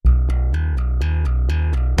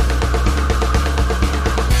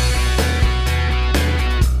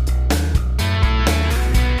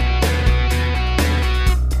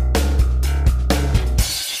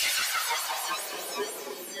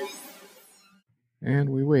And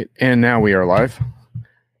we wait. And now we are live.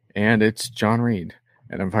 And it's John Reed.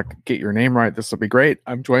 And if I could get your name right, this will be great.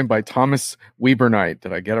 I'm joined by Thomas Wiebernight.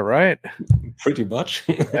 Did I get it right? Pretty much.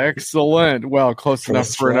 Excellent. Well, close enough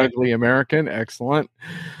for an ugly American. Excellent.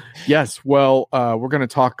 Yes. Well, we're going to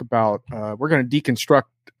talk about, we're going to deconstruct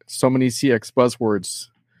so many CX buzzwords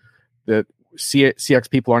that CX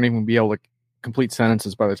people aren't even going to be able to complete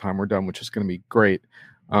sentences by the time we're done, which is going to be great.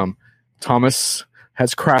 Thomas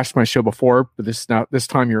has crashed my show before, but this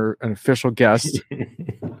time you're an official guest.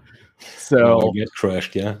 So I get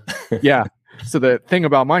crashed, yeah. Yeah. So the thing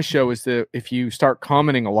about my show is that if you start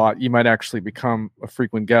commenting a lot, you might actually become a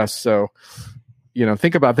frequent guest. So,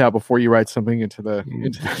 think about that before you write something into the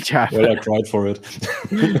chat. Well, I tried for it.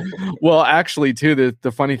 Well, actually, too,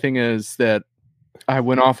 the funny thing is that I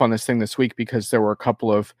went off on this thing this week because there were a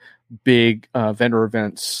couple of big vendor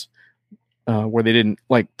events where they didn't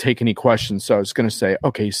take any questions. So I was going to say,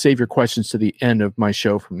 okay, save your questions to the end of my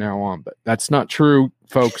show from now on. But that's not true,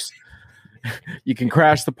 folks. You can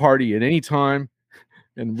crash the party at any time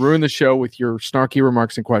and ruin the show with your snarky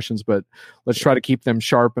remarks and questions. But let's try to keep them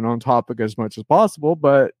sharp and on topic as much as possible.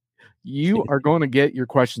 But you are going to get your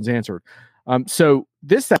questions answered. So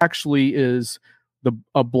this actually is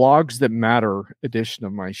a Blogs That Matter edition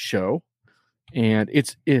of my show. And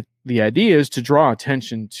the idea is to draw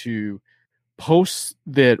attention to posts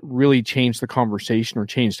that really changed the conversation or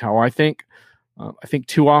changed how I think. I think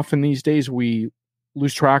too often these days we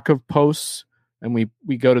lose track of posts and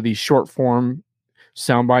we go to these short form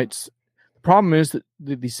sound bites. The problem is that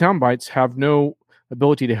these sound bites have no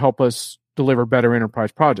ability to help us deliver better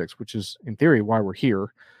enterprise projects, which is in theory why we're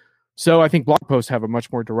here. So I think blog posts have a much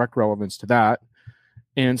more direct relevance to that.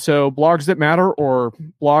 And so Blogs That Matter, or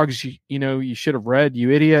blogs you should have read, you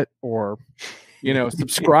idiot, or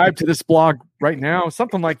subscribe to this blog right now,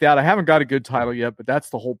 something like that. I haven't got a good title yet, but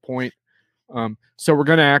that's the whole point. So we're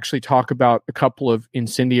going to actually talk about a couple of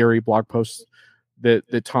incendiary blog posts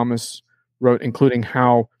that Thomas wrote, including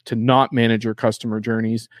how to not manage your customer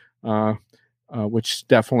journeys, which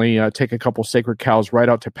definitely take a couple sacred cows right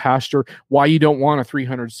out to pasture. Why you don't want a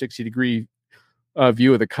 360-degree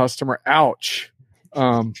view of the customer. Ouch.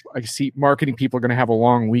 I see marketing people are going to have a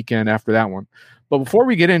long weekend after that one. But before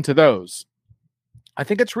we get into those, I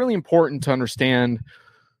think it's really important to understand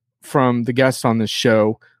from the guests on this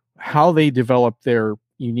show how they develop their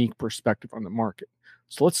unique perspective on the market.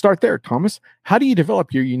 So let's start there, Thomas. How do you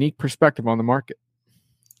develop your unique perspective on the market?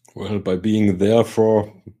 Well, by being there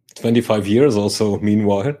for 25 years or so,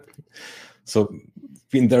 meanwhile. So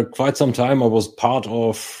been there quite some time. I was part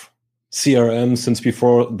of CRM since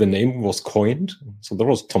before the name was coined. So there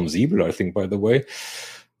was Tom Siebel, I think, by the way.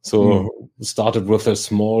 So started with a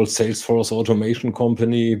small Salesforce automation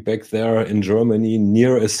company back there in Germany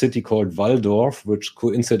near a city called Walldorf, which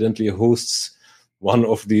coincidentally hosts one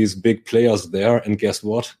of these big players there. And guess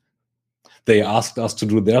what? They asked us to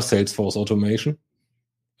do their Salesforce automation,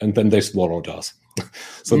 and then they swallowed us.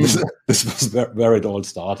 So this was where it all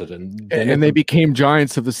started. And they became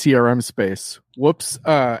giants of the CRM space. Whoops.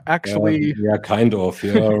 Actually. Yeah, kind of.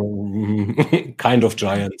 Yeah. Kind of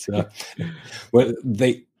giants. Yeah. Well,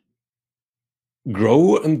 they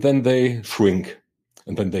grow and then they shrink,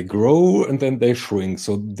 and then they grow and then they shrink.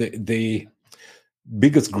 So the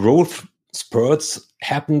biggest growth spurts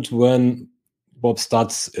happened when Bob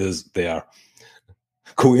Stutz is there.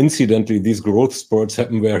 Coincidentally, these growth spurts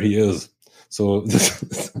happen where he is. So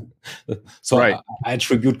right. I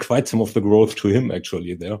attribute quite some of the growth to him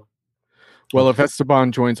actually there. Well, if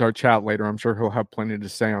Esteban joins our chat later, I'm sure he'll have plenty to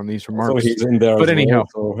say on these remarks. So he's in there, but anyhow,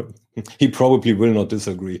 well, so he probably will not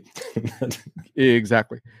disagree.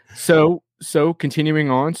 Exactly. So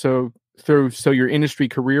continuing on, so your industry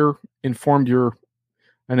career informed your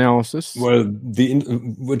analysis. Well,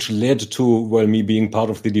 which led to me being part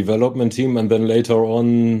of the development team, and then later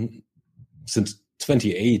on, since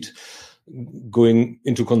 28, going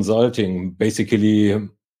into consulting, basically.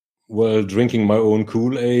 Drinking my own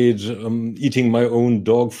Kool-Aid, eating my own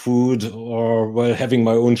dog food, or having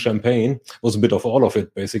my own champagne. Was a bit of all of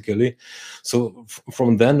it, basically. So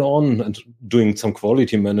from then on, and doing some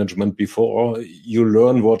quality management before, you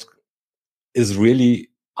learn what is really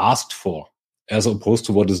asked for as opposed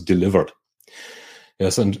to what is delivered.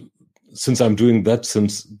 Yes, and since I'm doing that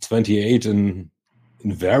since 28 in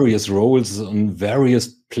various roles on various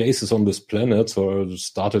places on this planet. So I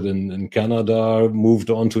started in Canada, moved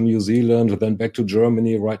on to New Zealand, then back to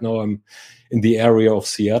Germany. Right now I'm in the area of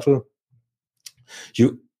Seattle.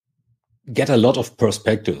 You get a lot of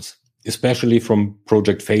perspectives, especially from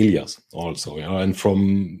project failures also, and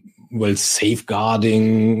from,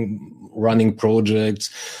 safeguarding, running projects,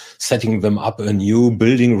 setting them up anew,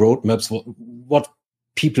 building roadmaps, what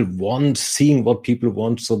people want, seeing what people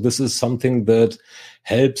want. So this is something that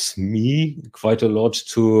helps me quite a lot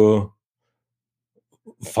to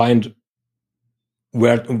find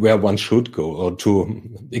where one should go, or to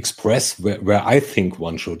express where I think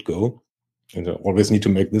one should go. And I always need to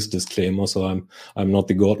make this disclaimer. So I'm not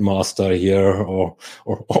the godmaster here, or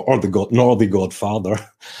the godfather.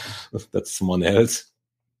 That's someone else.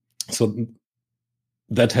 So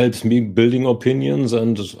that helps me building opinions.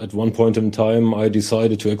 And at one point in time, I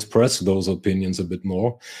decided to express those opinions a bit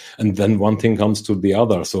more. And then one thing comes to the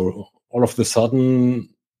other. So all of the sudden,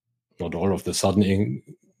 not all of the sudden,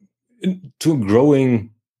 to growing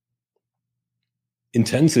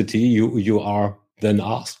intensity, you are then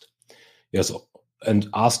asked. Yes, and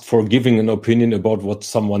asked for giving an opinion about what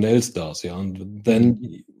someone else does. Yeah, and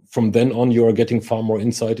then from then on, you are getting far more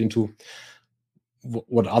insight into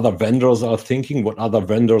what other vendors are thinking, what other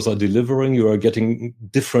vendors are delivering. You are getting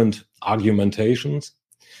different argumentations.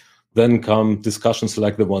 Then come discussions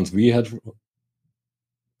like the ones we had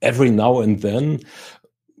every now and then,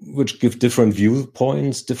 which give different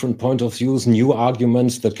viewpoints, different point of views, new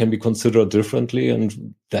arguments that can be considered differently,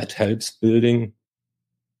 and that helps building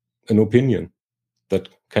an opinion that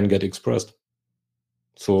can get expressed.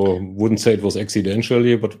 So wouldn't say it was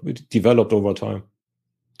accidentally, but it developed over time.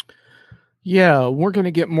 Yeah, we're going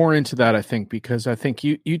to get more into that, I think, because I think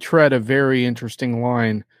you tread a very interesting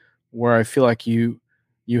line where I feel like you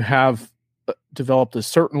have developed a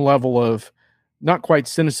certain level of not quite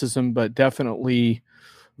cynicism, but definitely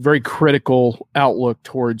very critical outlook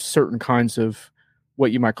towards certain kinds of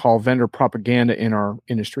what you might call vendor propaganda in our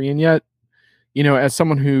industry. And yet, as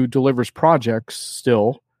someone who delivers projects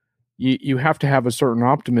still, you have to have a certain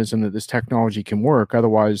optimism that this technology can work.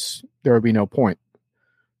 Otherwise, there would be no point.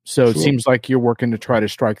 So It seems like you're working to try to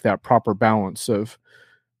strike that proper balance of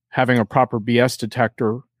having a proper BS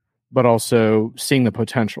detector, but also seeing the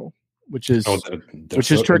potential, which is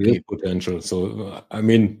tricky. Potential. So,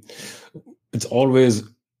 it's always,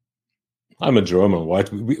 I'm a German,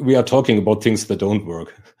 right? We are talking about things that don't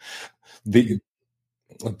work.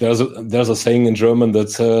 There's a saying in German that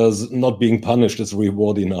says, not being punished is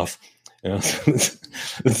reward enough. Yeah,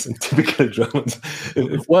 it's typical Germans.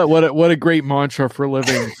 What a great mantra for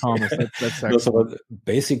living, Thomas. That's excellent. So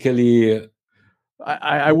basically,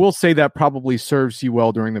 I will say that probably serves you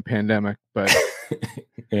well during the pandemic, but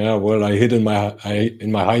yeah, well, I hid in my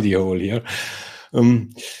hidey hole here.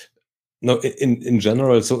 No, in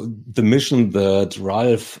general, so the mission that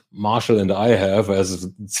Ralph, Marshall, and I have as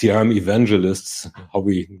CRM evangelists, how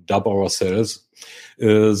we dub ourselves,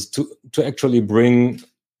 is to actually bring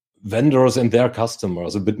vendors and their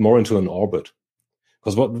customers a bit more into an orbit.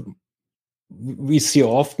 Because what we see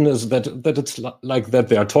often is that it's like that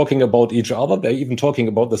they are talking about each other, they're even talking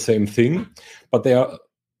about the same thing, but they are,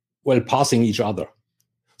 passing each other.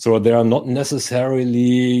 So they are not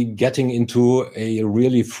necessarily getting into a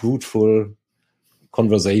really fruitful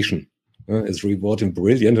conversation. Is rewarding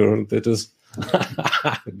brilliant, or that is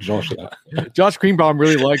Josh? Yeah. Josh Greenbaum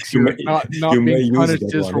really likes you not being punished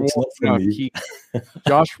is reward enough.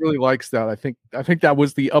 Josh really likes that. I think that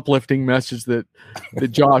was the uplifting message that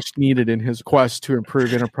Josh needed in his quest to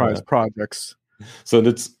improve enterprise projects. So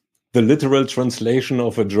it's the literal translation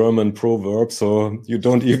of a German proverb. So you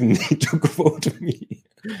don't even need to quote me.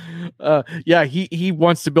 Yeah, he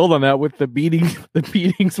wants to build on that with the beating. The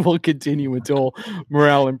beatings will continue until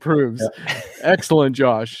morale improves. Yeah. Excellent,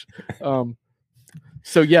 Josh.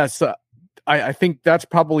 So yes, I think that's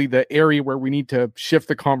probably the area where we need to shift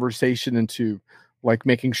the conversation into like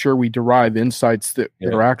making sure we derive insights that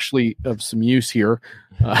are actually of some use here.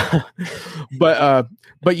 But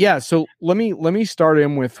yeah, so let me start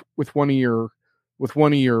in with one of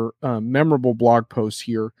your memorable blog posts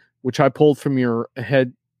here, which I pulled from your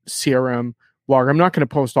Ahead CRM blog. I'm not going to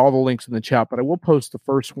post all the links in the chat, but I will post the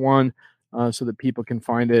first one so that people can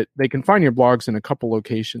find it. They can find your blogs in a couple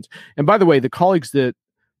locations. And by the way, the colleagues that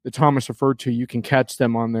Thomas referred to, you can catch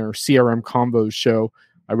them on their CRM Convos show.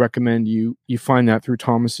 I recommend you find that through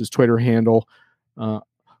Thomas's Twitter handle.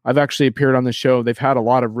 I've actually appeared on the show. They've had a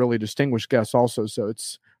lot of really distinguished guests also, so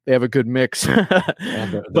they have a good mix. There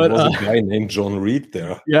was a guy named John Reed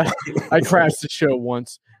there. Yeah, I crashed the show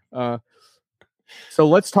once. So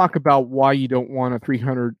let's talk about why you don't want a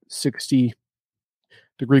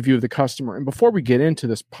 360-degree view of the customer. And before we get into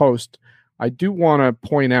this post, I do want to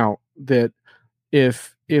point out that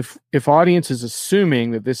if audience is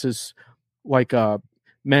assuming that this is like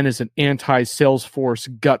meant as an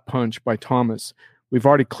anti-Salesforce gut punch by Thomas, we've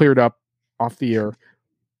already cleared up off the air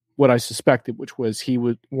what I suspected, which was he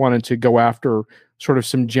wanted to go after sort of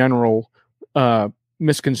some general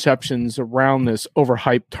misconceptions around this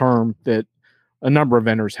overhyped term that a number of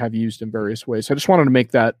vendors have used in various ways. So I just wanted to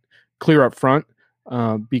make that clear up front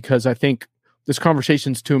because I think this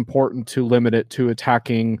conversation is too important to limit it to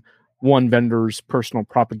attacking one vendor's personal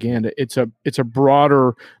propaganda. It's a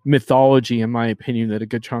broader mythology, in my opinion, that a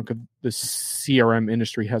good chunk of the CRM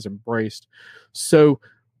industry has embraced. So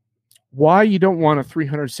why you don't want a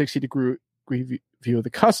 360-degree view of the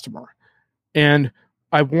customer. And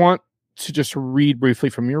I want to just read briefly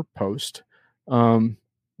from your post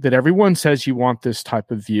that everyone says you want this type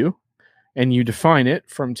of view, and you define it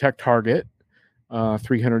from TechTarget.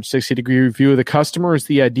 360-degree view of the customer is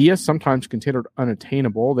the idea, sometimes considered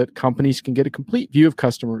unattainable, that companies can get a complete view of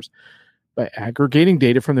customers by aggregating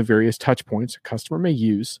data from the various touch points a customer may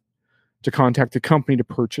use to contact the company to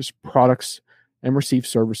purchase products and receive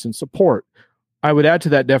service and support. I would add to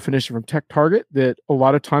that definition from TechTarget that a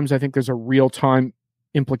lot of times I think there's a real-time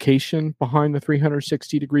implication behind the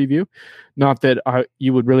 360-degree view. Not that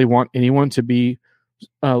you would really want anyone to be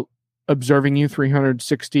observing you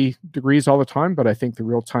 360 degrees all the time, but I think the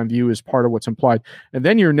real-time view is part of what's implied. And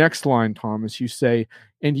then your next line, Thomas, you say,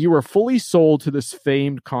 and you are fully sold to this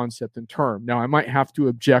famed concept and term. Now, I might have to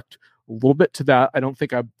object a little bit to that. I don't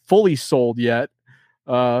think I'm fully sold yet.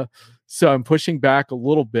 So I'm pushing back a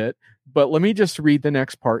little bit. But let me just read the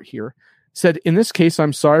next part here. It said, in this case,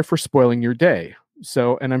 I'm sorry for spoiling your day.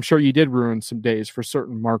 So, and I'm sure you did ruin some days for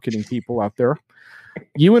certain marketing people out there.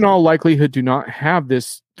 You in all likelihood do not have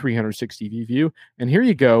this 360 view. And here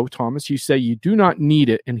you go, Thomas. You say you do not need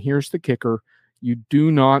it. And here's the kicker. You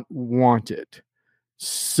do not want it.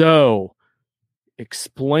 So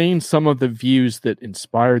explain some of the views that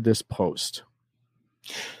inspired this post.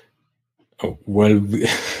 Oh, well,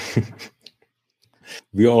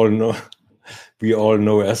 we all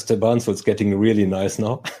know Esteban, so it's getting really nice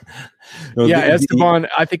now. No, Esteban,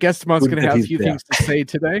 I think Esteban's going to have a few things to say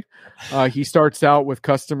today. He starts out with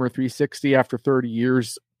Customer 360 after 30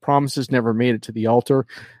 years. Promises never made it to the altar.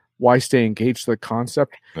 Why stay engaged to the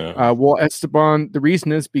concept? Yeah. Well, Esteban, the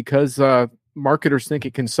reason is because marketers think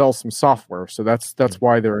it can sell some software. So that's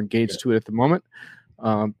why they're engaged to it at the moment.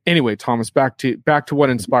 Anyway, Thomas, back to what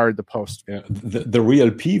inspired the post. Yeah. The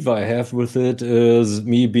real peeve I have with it is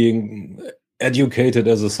me being educated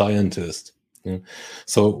as a scientist. Yeah.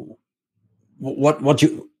 So what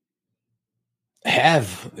you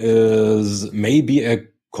have is maybe a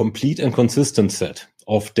complete and consistent set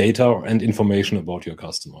of data and information about your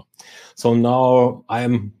customer. So now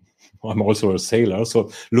I'm also a sailor.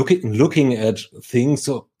 So looking at things.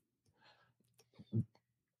 So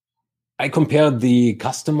I compare the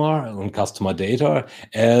customer and customer data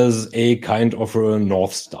as a kind of a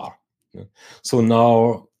North Star. So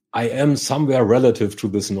now I am somewhere relative to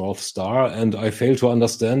this North Star, and I fail to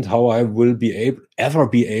understand how I will ever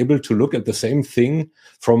be able to look at the same thing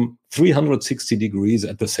from 360 degrees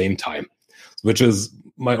at the same time, which is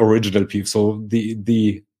my original peeve. So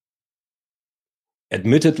the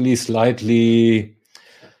admittedly slightly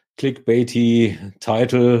clickbaity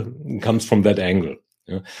title comes from that angle.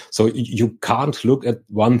 Yeah. So you can't look at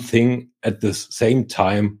one thing at the same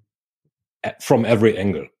time from every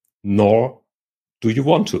angle, nor do you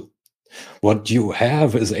want to. What you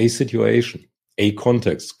have is a situation, a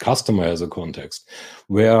context. Customer has a context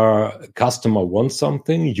where customer wants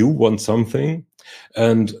something, you want something,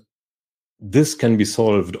 and this can be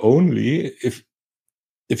solved only if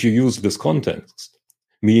you use this context.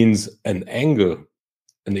 Means an angle,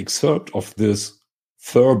 an excerpt of this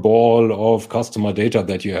furball of customer data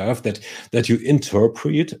that you have that you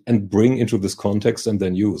interpret and bring into this context and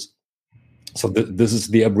then use. So this is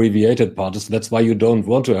the abbreviated part. That's why you don't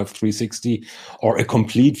want to have 360 or a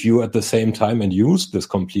complete view at the same time and use this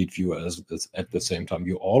complete view as at the same time.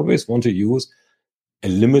 You always want to use a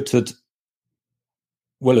limited,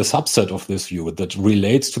 a subset of this view that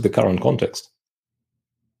relates to the current context.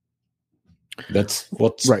 That's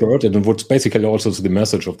what spurred it, and what's basically also the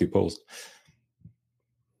message of the post.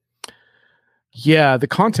 Yeah, the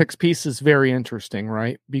context piece is very interesting,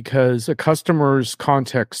 right? Because a customer's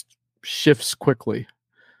context shifts quickly.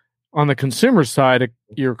 On the consumer side,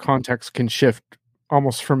 your context can shift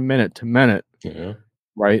almost from minute to minute,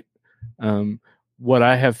 right? What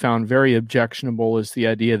I have found very objectionable is the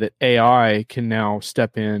idea that AI can now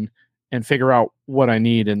step in and figure out what I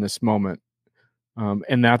need in this moment.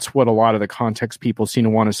 And that's what a lot of the context people seem to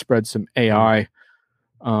want to spread some AI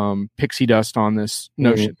pixie dust on this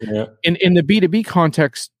notion. Yeah. In the B2B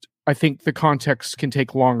context, I think the context can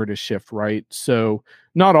take longer to shift, right? So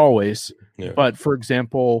not always, but for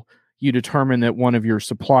example, you determine that one of your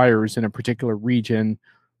suppliers in a particular region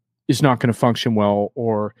is not going to function well,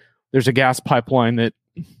 or there's a gas pipeline that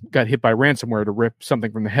got hit by ransomware to rip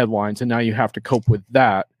something from the headlines, and now you have to cope with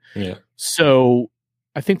that. Yeah. So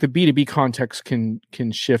I think the B2B context can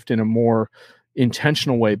shift in a more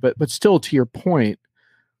intentional way, but still, to your point,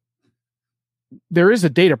 there is a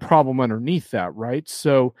data problem underneath that, right?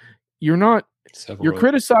 So you're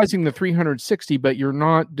criticizing the 360, but you're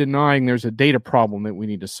not denying there's a data problem that we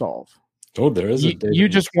need to solve. Oh, there is a data. You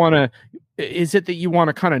just want to. Is it that you want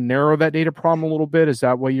to kind of narrow that data problem a little bit? Is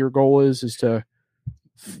that what your goal is? Is to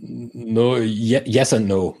no, yes and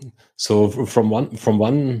no. So from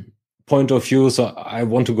one point of view, so I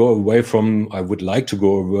want to go away from. I would like to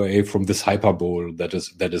go away from this hyperbole that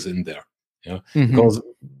is in there. Yeah, because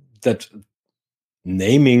that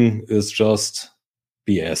naming is just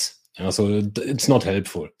BS. So it's not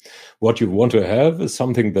helpful. What you want to have is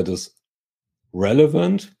something that is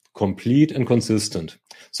relevant, complete, and consistent.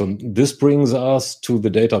 So this brings us to the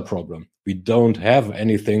data problem. We don't have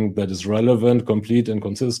anything that is relevant, complete, and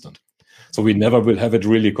consistent. So we never will have it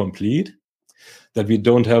really complete. That we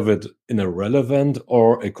don't have it in a relevant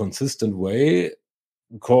or a consistent way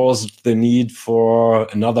caused the need for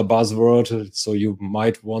another buzzword. So you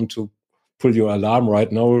might want to pull your alarm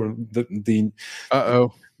right now.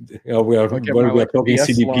 Yeah, we are talking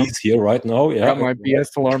CDPs alarm here right now. Yeah, got my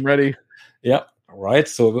BS alarm ready. Yeah, right.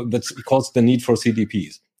 So that's because the need for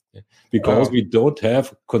CDPs, because we don't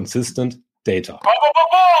have consistent data.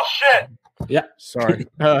 Bullshit. Yeah, sorry.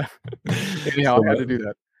 Anyhow, I had to do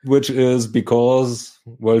that. Which is because,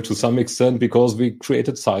 well, to some extent, because we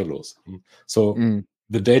created silos. So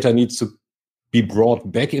the data needs to be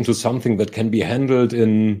brought back into something that can be handled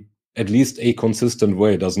in at least a consistent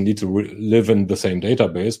way. It doesn't need to live in the same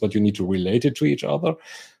database, but you need to relate it to each other,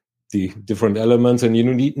 the different elements, and you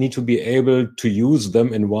need to be able to use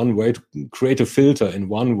them in one way, to create a filter in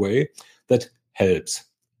one way that helps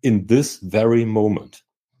in this very moment.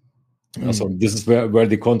 So this is where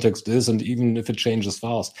the context is, and even if it changes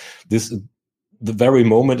fast, the very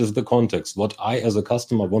moment is the context. What I as a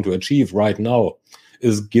customer want to achieve right now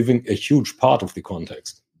is giving a huge part of the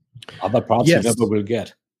context. Other parts you never will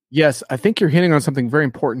get. Yes, I think you're hitting on something very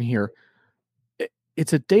important here.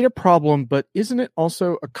 It's a data problem, but isn't it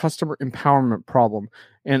also a customer empowerment problem?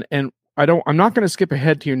 And I'm not going to skip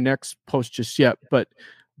ahead to your next post just yet, but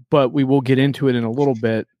we will get into it in a little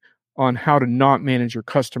bit on how to not manage your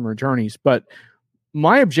customer journeys. But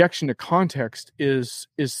my objection to context is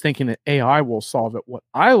thinking that AI will solve it. What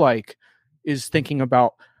I like is thinking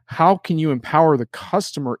about how can you empower the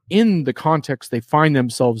customer in the context they find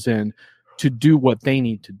themselves in to do what they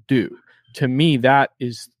need to do. To me, that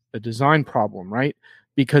is a design problem, right?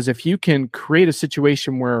 Because if you can create a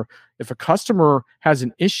situation where if a customer has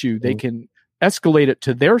an issue, they can escalate it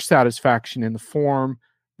to their satisfaction in the form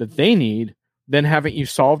that they need, then haven't you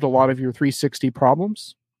solved a lot of your 360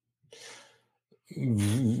 problems?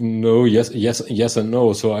 No, yes and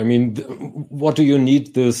no. So, I mean, what do you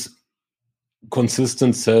need this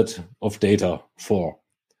consistent set of data for?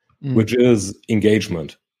 Which is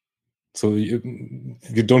engagement. So you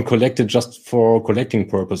don't collect it just for collecting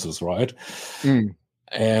purposes, right?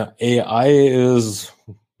 AI is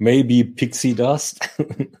maybe pixie dust.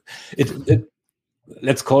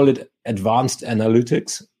 Let's call it advanced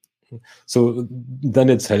analytics. So then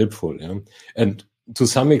it's helpful. Yeah? And to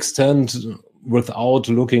some extent, without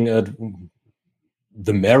looking at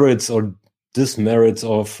the merits or dismerits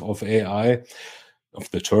of AI,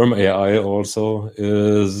 of the term AI also,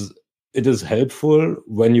 it is helpful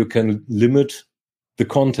when you can limit the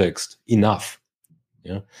context enough.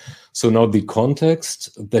 Yeah. So now the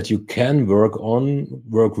context that you can work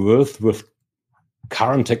with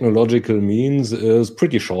current technological means is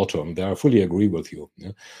pretty short term. There, I fully agree with you.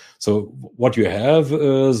 Yeah? So what you have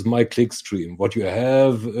is my click stream. What you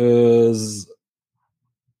have is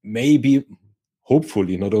maybe,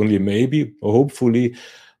 hopefully, not only maybe, or hopefully,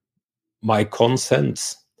 my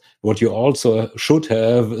consents. What you also should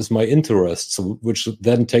have is my interests, which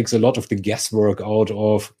then takes a lot of the guesswork out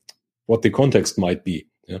of what the context might be.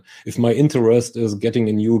 Yeah? If my interest is getting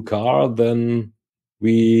a new car, then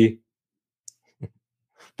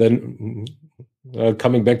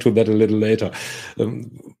coming back to that a little later.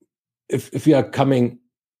 If we are can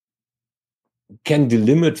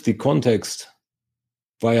delimit the context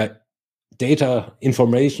via data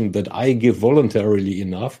information that I give voluntarily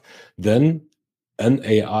enough, then an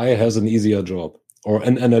AI has an easier job, or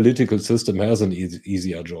an analytical system has an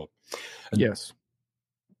easier job. And yes.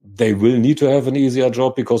 They will need to have an easier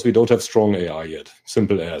job because we don't have strong AI yet.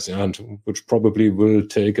 Simple as, yeah, and which probably will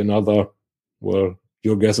take another, well,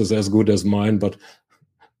 your guess is as good as mine, but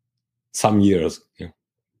some years. Yeah.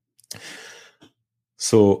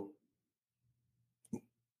 So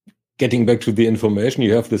getting back to the information,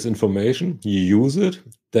 you have this information, you use it,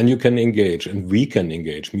 then you can engage, and we can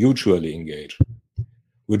engage, mutually engage.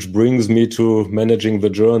 Which brings me to managing the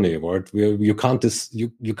journey, right? Where you can't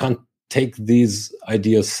take these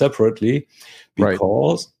ideas separately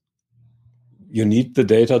because you need the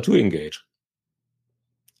data to engage.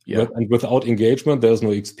 Yeah. And without engagement, there's no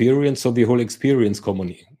experience. So the whole experience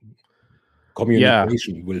communication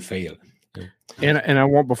will fail. And I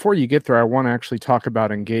want, before you get there, I want to actually talk about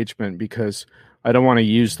engagement, because I don't want to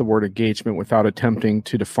use the word engagement without attempting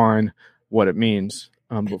to define what it means.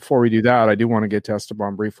 Before we do that, I do want to get to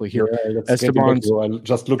Esteban briefly here. Esteban's, I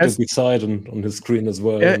just looked at the side on his screen as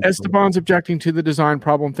well. Esteban's objecting to the design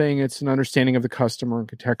problem thing. It's an understanding of the customer and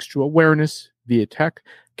contextual awareness via tech.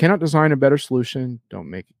 Cannot design a better solution. Don't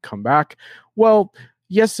make it come back. Well,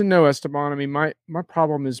 yes and no, Esteban. I mean, my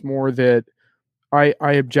problem is more that I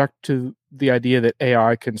object to the idea that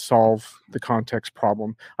AI can solve the context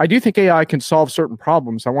problem. I do think AI can solve certain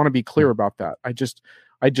problems. I want to be clear about that. I just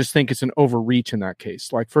think it's an overreach in that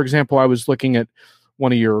case. Like, for example, I was looking at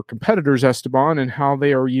one of your competitors, Esteban, and how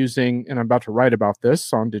they are using, and I'm about to write about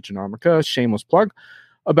this on Diginomica, shameless plug,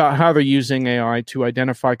 about how they're using AI to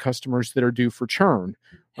identify customers that are due for churn,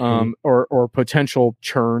 or potential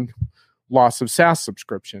churn, loss of SaaS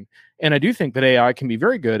subscription. And I do think that AI can be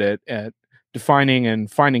very good at defining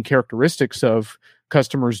and finding characteristics of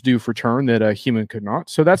customers due for churn that a human could not.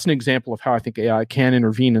 So that's an example of how I think AI can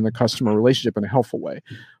intervene in the customer relationship in a helpful way.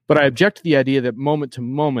 But I object to the idea that moment to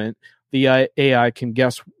moment, the AI can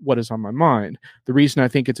guess what is on my mind. The reason I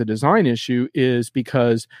think it's a design issue is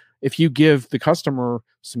because if you give the customer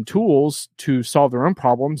some tools to solve their own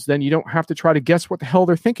problems, then you don't have to try to guess what the hell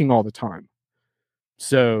they're thinking all the time.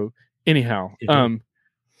 So anyhow,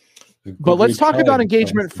 but let's talk about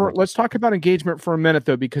engagement for a minute,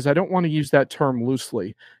 though, because I don't want to use that term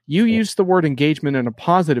loosely. You use the word engagement in a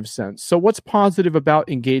positive sense. So what's positive about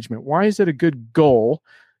engagement? Why is it a good goal?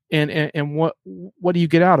 And what do you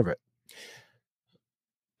get out of it?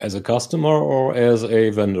 As a customer or as a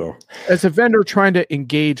vendor? As a vendor trying to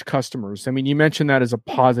engage customers. I mean, you mentioned that as a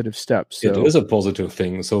positive step. So. It is a positive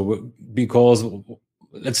thing. So because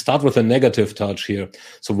let's start with a negative touch here.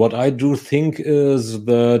 So what I do think is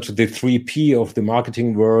that the 3P of the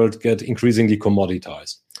marketing world get increasingly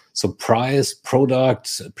commoditized. So price,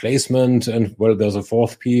 product, placement, and well, there's a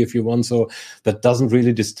fourth P if you want. So that doesn't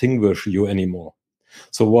really distinguish you anymore.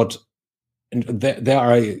 So there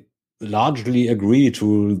I largely agree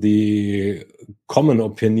to the common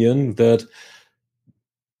opinion that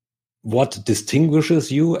what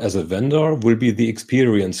distinguishes you as a vendor will be the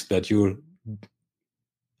experience that you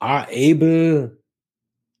are able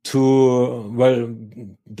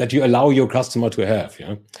to, that you allow your customer to have,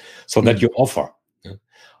 so that you offer.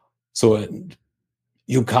 So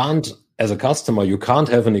you can't, as a customer, you can't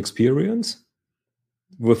have an experience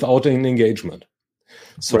without an engagement.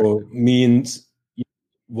 So means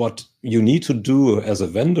what you need to do as a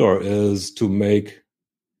vendor is to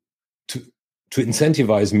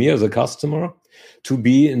incentivize me as a customer to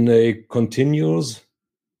be in a continuous,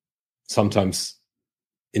 sometimes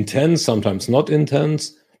intense, sometimes not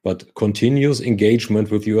intense, but continuous engagement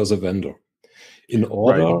with you as a vendor in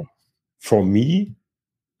order for me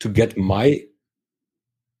to get my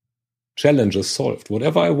challenges solved,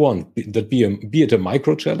 whatever I want, be it a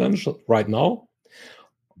micro challenge right now,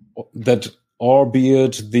 or be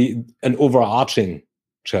it an overarching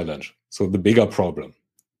challenge, so the bigger problem.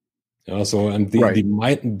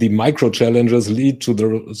 The micro challenges lead to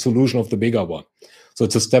the solution of the bigger one. So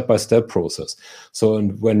it's a step-by-step process. So,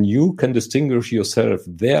 and when you can distinguish yourself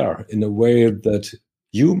there in a way that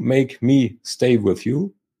you make me stay with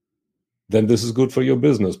you, then this is good for your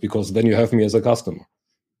business, because then you have me as a customer.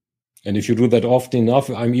 And if you do that often enough,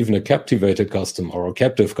 I'm even a captivated customer or a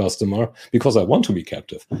captive customer because I want to be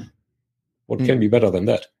captive. What can be better than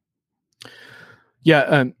that?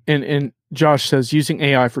 Yeah, and Josh says, using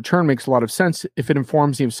AI for churn makes a lot of sense. If it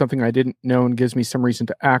informs me of something I didn't know and gives me some reason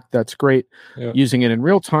to act, that's great. Yeah. Using it in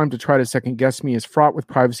real time to try to second guess me is fraught with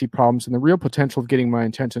privacy problems and the real potential of getting my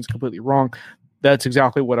intentions completely wrong. That's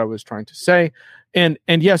exactly what I was trying to say. And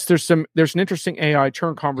yes, there's an interesting AI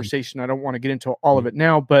churn conversation. I don't want to get into all of it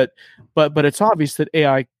now, but it's obvious that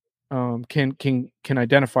AI can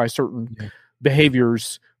identify certain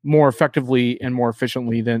behaviors more effectively and more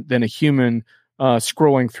efficiently than a human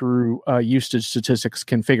scrolling through usage statistics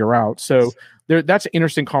can figure out. So that's an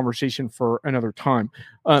interesting conversation for another time.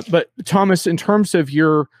 But Thomas, in terms of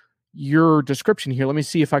your description here, let me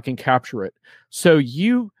see if I can capture it. So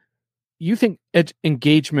you think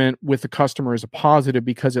engagement with the customer is a positive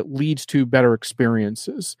because it leads to better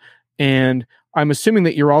experiences. And I'm assuming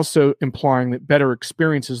that you're also implying that better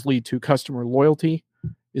experiences lead to customer loyalty.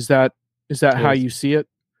 Is that how you see it?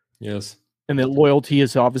 Yes. And that loyalty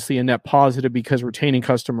is obviously a net positive because retaining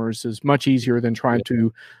customers is much easier than trying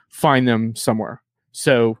to find them somewhere.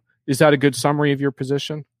 So is that a good summary of your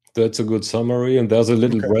position? That's a good summary. And there's a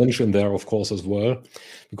little wrench in there, of course, as well,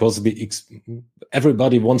 because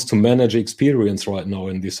everybody wants to manage experience right now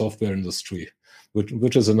in the software industry,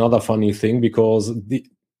 which is another funny thing, because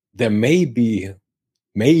there may be,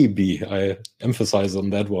 I emphasize on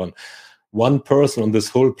that one person on this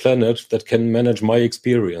whole planet that can manage my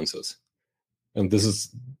experiences. And this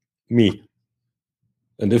is me.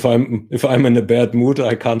 And if I'm in a bad mood,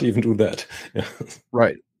 I can't even do that.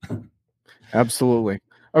 Right. Absolutely.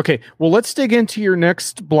 Okay. Well, let's dig into your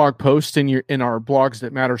next blog post in our Blogs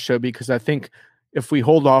That Matter show, because I think if we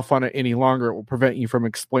hold off on it any longer, it will prevent you from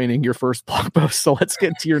explaining your first blog post. So let's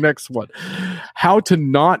get to your next one. How to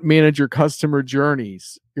not manage your customers'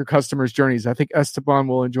 journeys. I think Esteban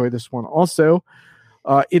will enjoy this one also.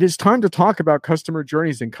 It is time to talk about customer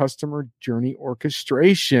journeys and customer journey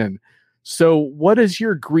orchestration. So what is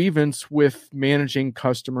your grievance with managing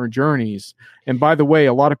customer journeys? And by the way,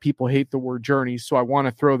 a lot of people hate the word journeys, so I want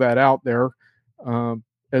to throw that out there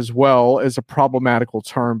as well as a problematical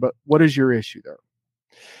term. But what is your issue there?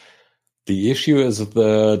 The issue is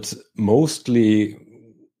that mostly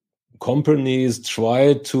companies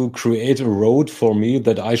try to create a road for me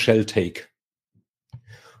that I shall take.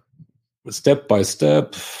 Step by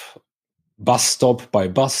step, bus stop by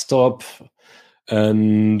bus stop,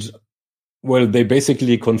 and well, they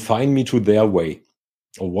basically confine me to their way,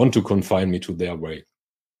 or want to confine me to their way,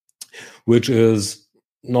 which is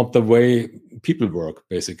not the way people work,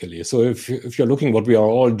 basically. So if you're looking what we are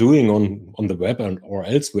all doing on the web or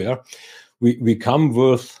elsewhere, we come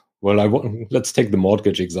with, let's take the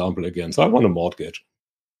mortgage example again. So I want a mortgage,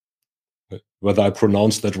 whether I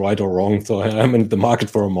pronounce that right or wrong. So I'm in the market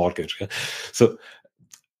for a mortgage. So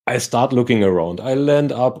I start looking around. I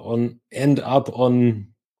end up on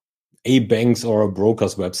a bank's or a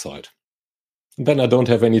broker's website. And then I don't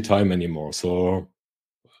have any time anymore. So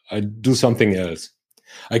I do something else.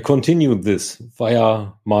 I continue this via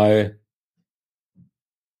an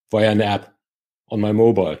app on my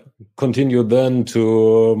mobile. Continue then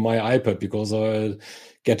to my iPad because I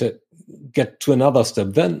get to another step.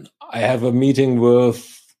 Then I have a meeting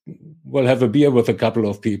have a beer with a couple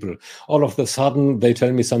of people. All of a sudden, they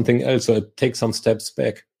tell me something else. So I take some steps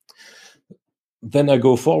back. Then I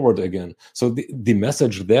go forward again. So the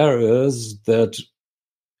message there is that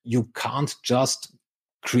you can't just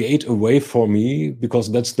create a way for me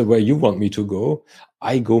because that's the way you want me to go.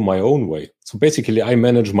 I go my own way. So basically, I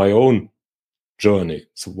manage my own journey.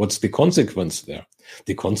 So what's the consequence there?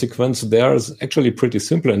 The consequence there is actually pretty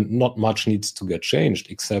simple and not much needs to get changed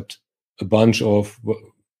except a bunch of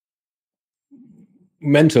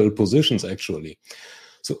mental positions, actually.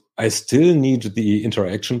 So I still need the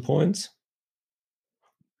interaction points.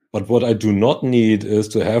 But what I do not need is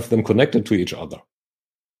to have them connected to each other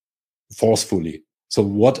forcefully. So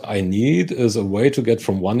what I need is a way to get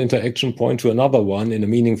from one interaction point to another one in a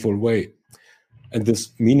meaningful way. And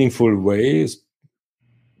this meaningful way is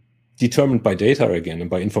determined by data again and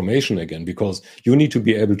by information again, because you need to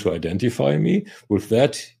be able to identify me. With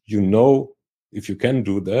that, if you can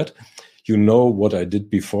do that, you know what I did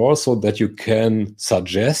before so that you can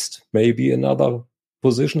suggest maybe another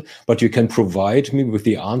position, but you can provide me with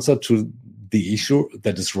the answer to the issue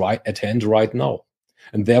that is right at hand right now.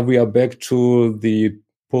 And there we are back to the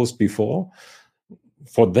post before.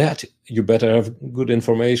 For that, you better have good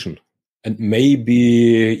information and maybe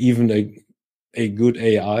even a good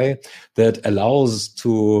AI that allows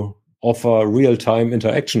to offer real-time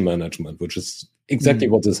interaction management, which is exactly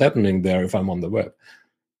what is happening there if I'm on the web.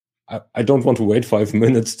 I don't want to wait 5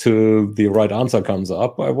 minutes till the right answer comes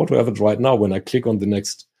up. I want to have it right now when I click on the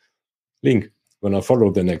next link, when I follow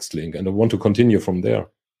the next link, and I want to continue from there.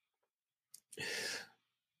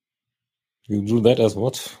 You do that as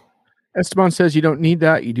what? Esteban says you don't need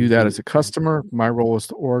that. You do that as a customer. My role as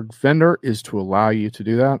the org vendor is to allow you to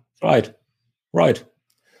do that. Right.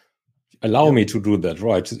 Allow me to do that,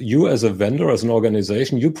 right. You as a vendor, as an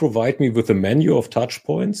organization, you provide me with a menu of touch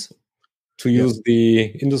points, to use the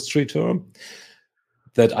industry term,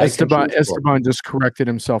 that Esteban just corrected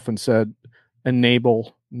himself and said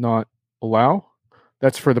enable, not allow.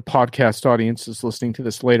 That's for the podcast audiences listening to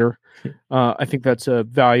this later. I think that's a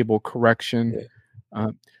valuable correction.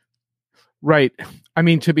 Right. I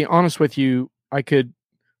mean, to be honest with you, I could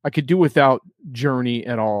do without Journey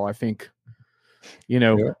at all. I think,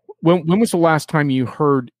 when was the last time you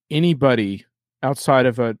heard anybody outside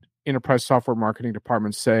of a enterprise software marketing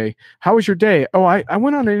departments say, how was your day? Oh, I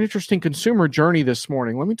went on an interesting consumer journey this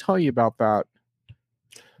morning. Let me tell you about that.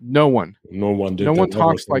 No one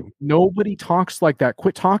talks like, nobody talks like that.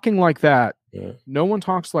 Quit talking like that. Yeah. No one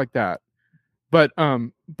talks like that. But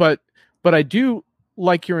I do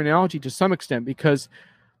like your analogy to some extent, because,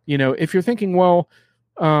 if you're thinking, well,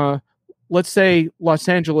 let's say Los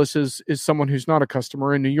Angeles is someone who's not a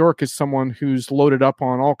customer, and New York is someone who's loaded up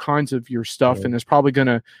on all kinds of your stuff and is probably going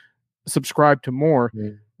to subscribe to more. Yeah.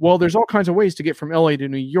 Well, there's all kinds of ways to get from LA to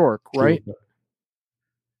New York, right? True.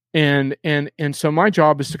 And so my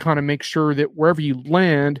job is to kind of make sure that wherever you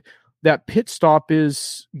land, that pit stop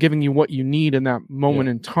is giving you what you need in that moment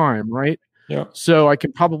in time, right? Yeah. So I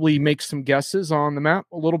can probably make some guesses on the map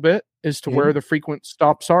a little bit as to where the frequent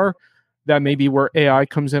stops are. That may be where AI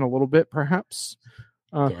comes in a little bit, perhaps.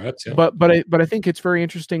 Perhaps, yeah. But I think it's very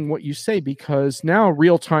interesting what you say, because now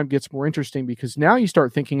real time gets more interesting, because now you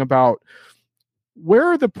start thinking about where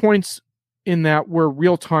are the points in that where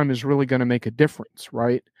real time is really going to make a difference,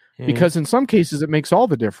 right? Because in some cases it makes all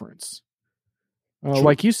the difference.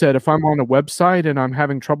 Like you said, if I'm on a website and I'm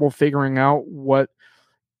having trouble figuring out what,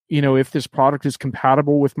 if this product is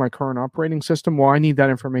compatible with my current operating system, well, I need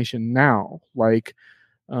that information now. Like,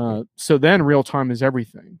 so then real time is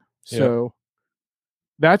everything. So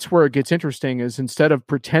that's where it gets interesting, is instead of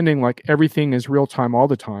pretending like everything is real time all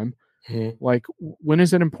the time, like when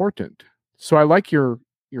is it important? So I like your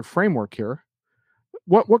framework here.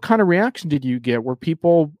 What kind of reaction did you get? Were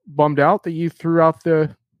people bummed out that you threw out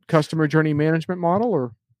the customer journey management model,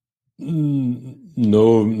 or?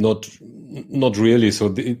 No, not really. So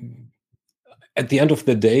at the end of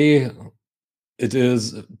the day, it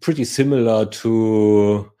is pretty similar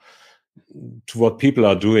to what people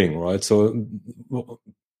are doing, right? So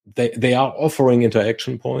they are offering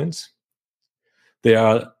interaction points. They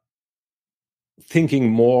are thinking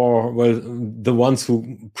more, well, the ones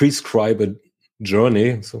who prescribe a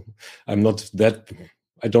journey. So I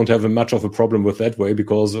don't have much of a problem with that way,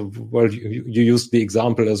 because you used the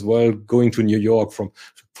example as well, going to New York,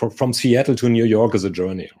 from Seattle to New York is a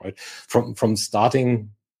journey, right? From starting,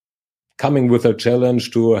 coming with a challenge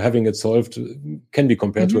to having it solved can be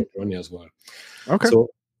compared to a journey as well. Okay. So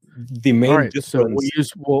the main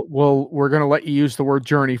difference. So we're going to let you use the word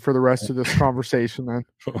journey for the rest of this conversation then.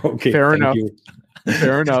 Okay. Fair enough.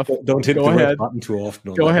 Fair enough. Don't hit the red button too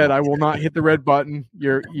often. Go ahead. I will not hit the red button.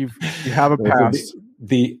 You have a pass.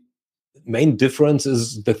 The main difference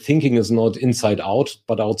is the thinking is not inside out,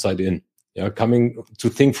 but outside in. Yeah, coming to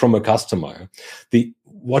think from a customer.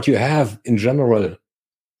 What you have in general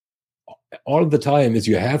all the time is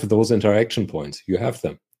you have those interaction points. You have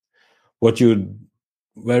them.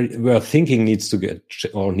 Where thinking needs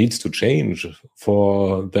to change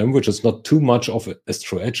for them, which is not too much of a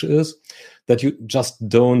stretch, is that you just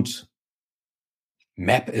don't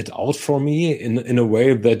map it out for me in a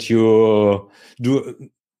way that you do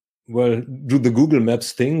the Google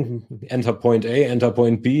Maps thing, enter point A, enter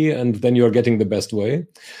point B, and then you're getting the best way.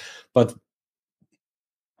 But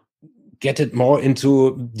get it more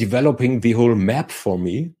into developing the whole map for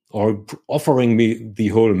me, or offering me the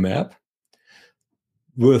whole map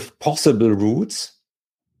with possible routes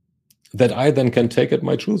that I then can take at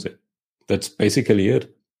my choosing. That's basically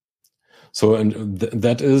it. So, and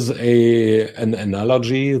that is an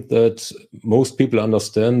analogy that most people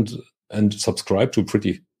understand and subscribe to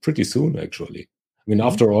pretty soon, actually. I mean,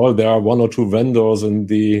 after all, there are one or two vendors in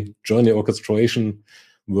the journey orchestration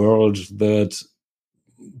world that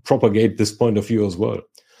propagate this point of view as well.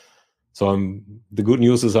 So the good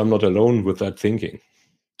news is I'm not alone with that thinking.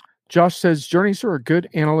 Josh says, journeys are a good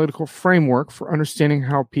analytical framework for understanding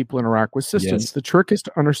how people interact with systems. Yes. The trick is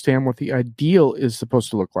to understand what the ideal is supposed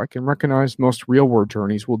to look like and recognize most real-world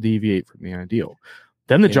journeys will deviate from the ideal.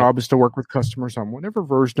 Then the job is to work with customers on whatever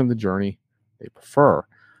version of the journey they prefer.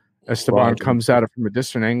 Esteban comes at it from a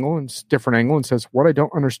different angle and says, what I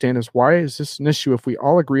don't understand is, why is this an issue if we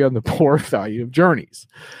all agree on the poor value of journeys?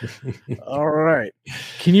 All right.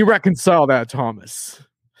 Can you reconcile that, Thomas?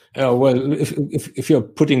 Well, if you're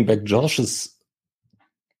putting back Josh's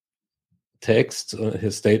text,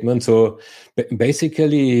 his statement, so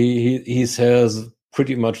basically he says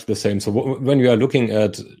pretty much the same. So when you are looking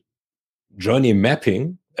at journey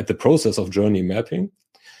mapping, at the process of journey mapping,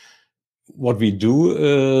 what we do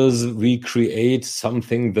is we create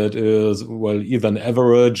something that is, well, either an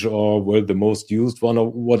average or, well, the most used one, or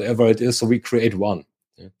whatever it is. So we create one.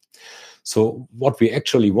 So what we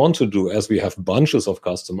actually want to do, as we have bunches of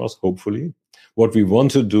customers, hopefully, what we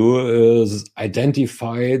want to do is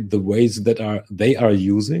identify the ways that they are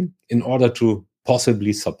using in order to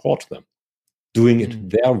possibly support them, doing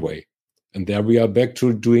it their way. And there we are back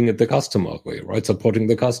to doing it the customer way, right? Supporting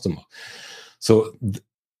the customer. So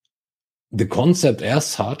the concept as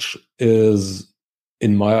such is,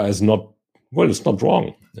 in my eyes, it's not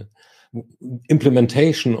wrong.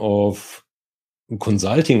 Implementation of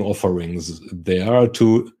consulting offerings there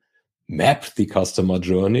to map the customer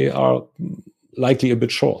journey are likely a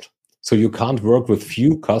bit short. So you can't work with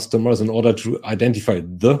few customers in order to identify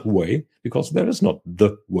the way, because there is not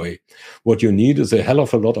the way. What you need is a hell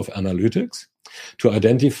of a lot of analytics to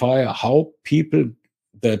identify how people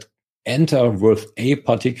that enter with a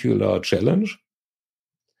particular challenge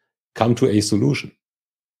come to a solution.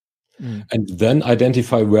 And then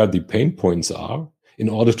identify where the pain points are in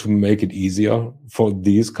order to make it easier for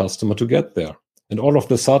these customers to get there. And all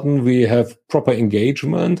of a sudden we have proper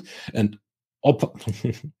engagement and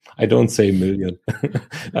I don't say million.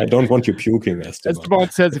 I don't want you puking, Esteban.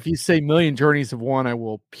 Esteban says, if you say million journeys of one, I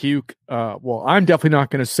will puke. Well, I'm definitely not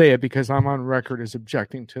going to say it because I'm on record as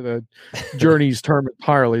objecting to the journeys term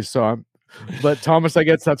entirely. But Thomas, I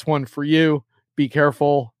guess that's one for you. Be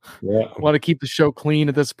careful. Yeah. Want to keep the show clean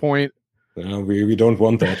at this point. We don't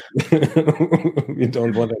want that. We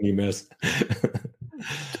don't want any mess.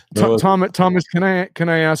 Thomas, can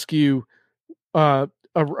I ask you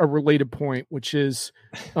a related point, which is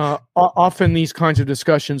often these kinds of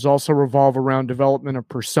discussions also revolve around development of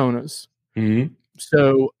personas. Mm-hmm.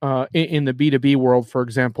 So in the B2B world, for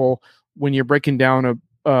example, when you're breaking down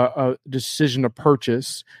a decision to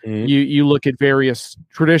purchase, you look at various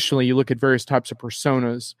types of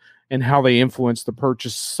personas and how they influence the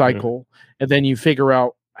purchase cycle. And then you figure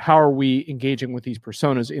out, how are we engaging with these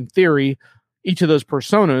personas? In theory, each of those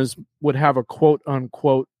personas would have a quote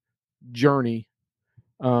unquote journey.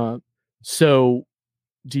 So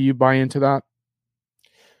do you buy into that?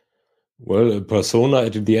 Well, a persona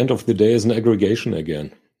at the end of the day is an aggregation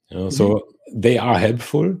again. So they are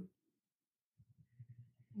helpful,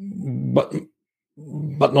 but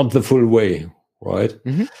not the full way, right?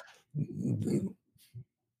 Mm-hmm.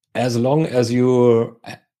 As long as you,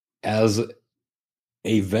 as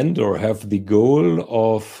a vendor, have the goal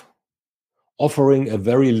of offering a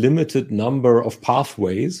very limited number of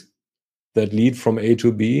pathways that lead from A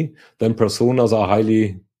to B, then personas are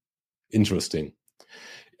highly interesting.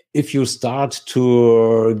 If you start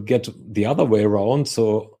to get the other way around,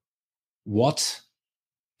 so what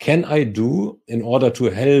can I do in order to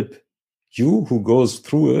help you who goes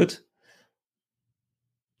through it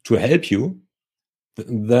to help you,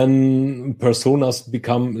 then personas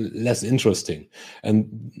become less interesting.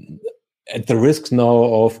 And at the risk now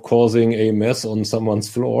of causing a mess on someone's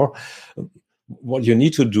floor, what you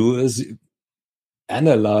need to do is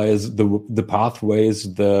analyze the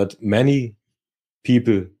pathways that many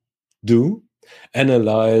people do,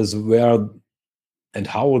 analyze where and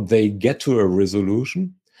how they get to a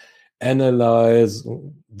resolution, analyze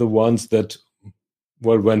the ones that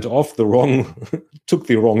went off the wrong, took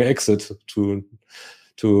the wrong exit to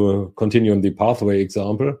continue on the pathway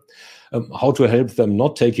example, how to help them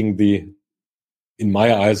not taking the, in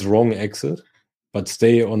my eyes, wrong exit, but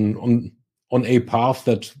stay on a path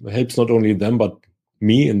that helps not only them but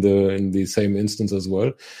me in the same instance as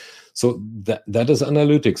well. So that is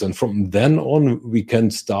analytics, and from then on we can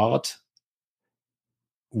start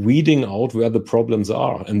weeding out where the problems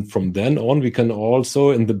are, and from then on we can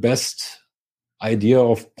also, in the best idea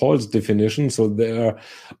of Paul's definition, so they're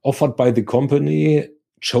offered by the company,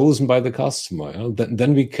 chosen by the customer.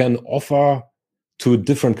 Then we can offer to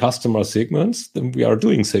different customer segments. Then we are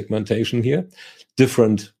doing segmentation here,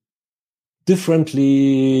 differently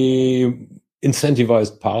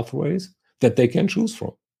incentivized pathways that they can choose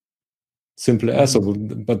from. Simple as.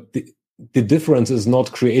 But the difference is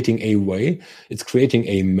not creating a way; it's creating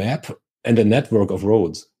a map and a network of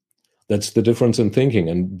roads. That's the difference in thinking,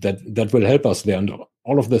 and that will help us there. And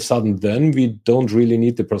all of a sudden, then we don't really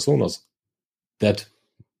need the personas that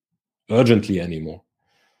urgently anymore.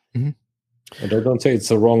 Mm-hmm. And I don't say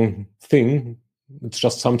it's a wrong thing. It's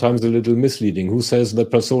just sometimes a little misleading. Who says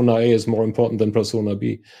that persona A is more important than persona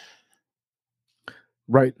B?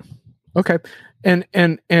 Right. Okay. And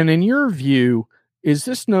in your view, is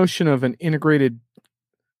this notion of an integrated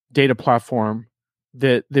data platform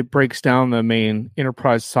that breaks down the main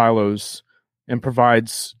enterprise silos and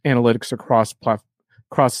provides analytics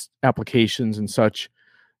across applications and such,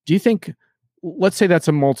 do you think, let's say that's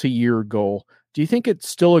a multi-year goal, do you think it's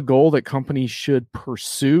still a goal that companies should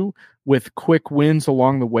pursue with quick wins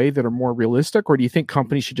along the way that are more realistic? Or do you think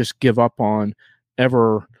companies should just give up on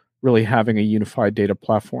ever really having a unified data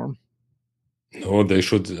platform? No, they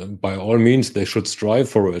should, by all means, they should strive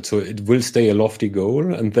for it. So it will stay a lofty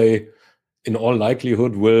goal, and they, in all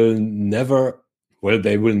likelihood, will never Well,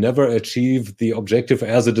 they will never achieve the objective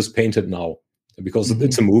as it is painted now, because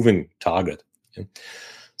it's a moving target.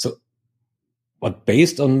 So, but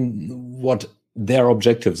based on what their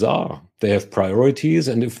objectives are, they have priorities,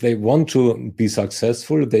 and if they want to be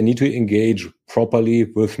successful, they need to engage properly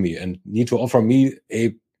with me and need to offer me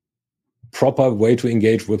a proper way to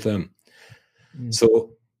engage with them.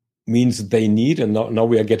 So means they need, and now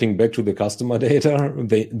we are getting back to the customer data,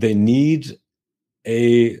 they need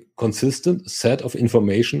a consistent set of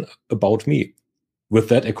information about me. With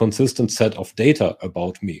that, a consistent set of data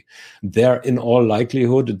about me. They're in all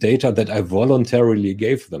likelihood data that I voluntarily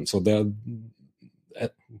gave them. So they're,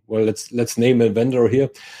 well, let's name a vendor here.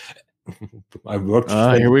 I worked.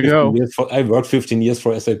 Here we go. I worked 15 years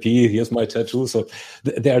for SAP. Here's my tattoo. So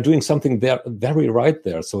they are doing something there very right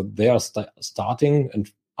there. So they are starting, and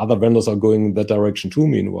other vendors are going in that direction too.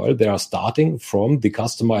 Meanwhile, they are starting from the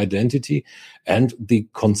customer identity and the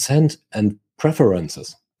consent and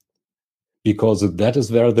preferences, because that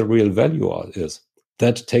is where the real value is.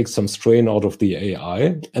 That takes some strain out of the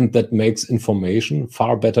AI, and that makes information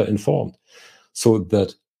far better informed, so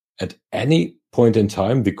that at any point in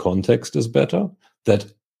time, the context is better, that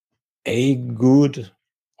a good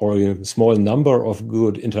or a small number of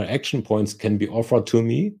good interaction points can be offered to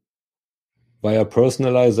me via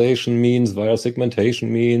personalization means, via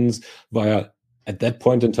segmentation means, via, at that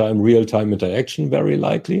point in time, real-time interaction, very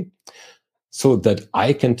likely, so that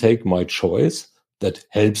I can take my choice that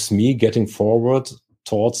helps me getting forward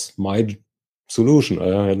towards my solution.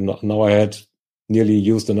 Now I had nearly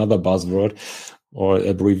used another buzzword or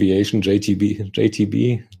abbreviation,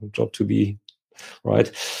 JTB, job to be,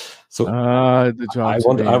 right? So the job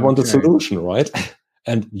I want a solution, right?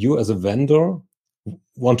 And you as a vendor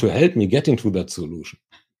want to help me getting to that solution,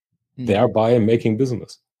 thereby making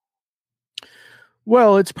business.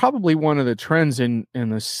 Well, it's probably one of the trends in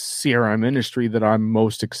the CRM industry that I'm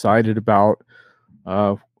most excited about.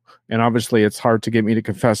 And obviously, it's hard to get me to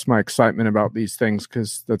confess my excitement about these things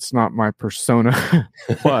because that's not my persona.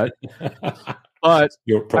 But I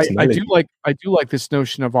do like this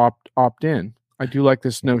notion of opt-in. I do like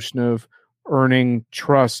this notion of earning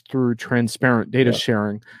trust through transparent data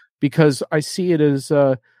sharing, because I see it as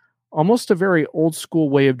almost a very old school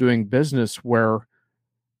way of doing business, where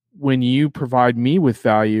when you provide me with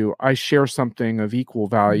value, I share something of equal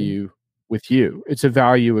value with you. It's a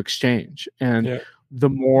value exchange. And the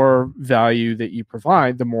more value that you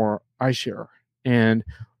provide, the more I share. And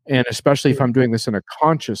especially if I'm doing this in a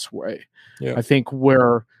conscious way. I think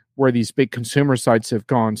where these big consumer sites have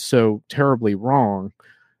gone so terribly wrong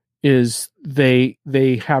is they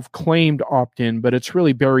have claimed opt-in, but it's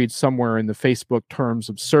really buried somewhere in the Facebook terms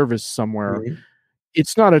of service somewhere.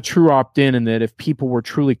 It's not a true opt-in, in that if people were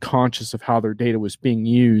truly conscious of how their data was being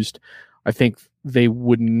used, I think they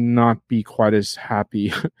would not be quite as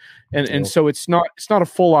happy. and so it's not a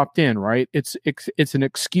full opt-in, right? It's an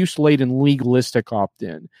excuse-laden legalistic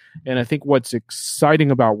opt-in. And I think what's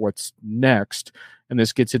exciting about what's next, and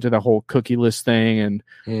this gets into the whole cookie list thing, and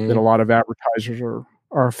that a lot of advertisers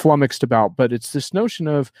are flummoxed about, but it's this notion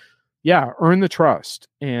of, earn the trust.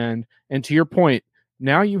 And to your point,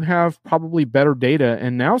 now you have probably better data,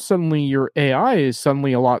 and now suddenly your AI is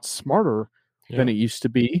suddenly a lot smarter than it used to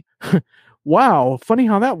be. Wow, funny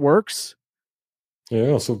how that works.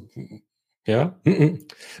 It's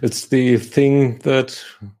the thing that,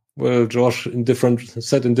 well, Josh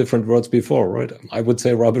said in different words before, right? I would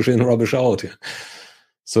say rubbish in, rubbish out.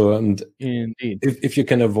 So, and indeed, if you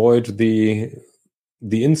can avoid the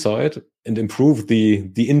inside and improve the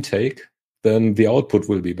intake, then the output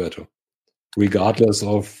will be better, regardless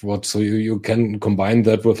of what. So you can combine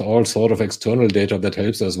that with all sort of external data that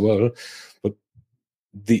helps as well. But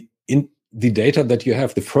the data that you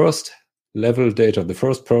have, the first level data, the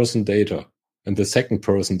first person data, and the second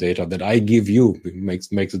person data that I give you, makes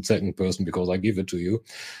it second person because I give it to you.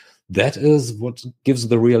 That is what gives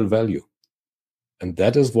the real value. And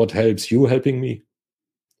that is what helps you helping me.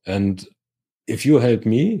 And if you help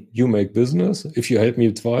me, you make business. If you help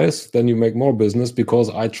me twice, then you make more business, because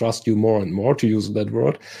I trust you more and more, to use that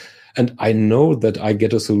word. And I know that I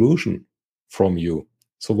get a solution from you.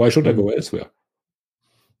 So why should I go elsewhere?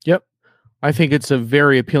 Yep. I think it's a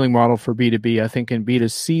very appealing model for B2B. I think in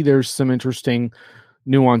B2C, there's some interesting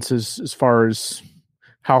nuances as far as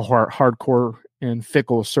how hardcore and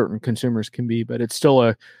fickle certain consumers can be, but it's still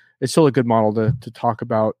a good model to talk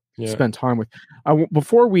about, spend time with.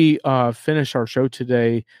 Before we finish our show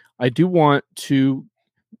today, I do want to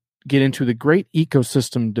get into the great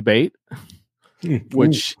ecosystem debate,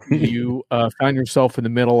 which you found yourself in the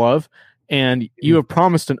middle of. And you have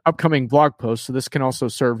promised an upcoming blog post, so this can also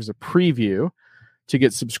serve as a preview. to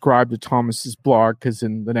get subscribed to Thomas's blog, because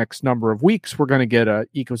in the next number of weeks we're going to get a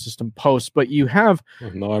ecosystem post. But you have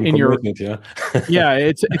now I'm committed, yeah,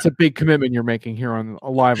 it's a big commitment you're making here on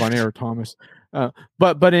live on air, Thomas.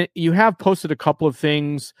 But you have posted a couple of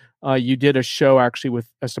things. You did a show actually with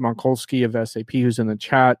Esteban Kolsky of SAP, who's in the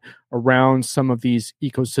chat, around some of these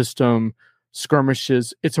ecosystem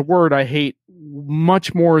skirmishes. It's a word I hate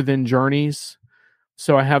much more than journeys.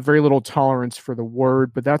 So I have very little tolerance for the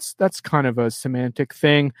word, but that's kind of a semantic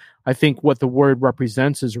thing. I think what the word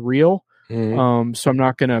represents is real. Mm-hmm. So I'm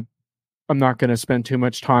not gonna spend too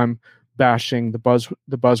much time bashing the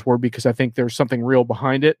buzzword, because I think there's something real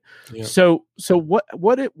behind it. Yeah. So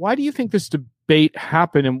why do you think this debate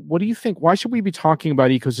happened, and what do you think? Why should we be talking about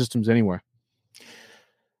ecosystems anyway?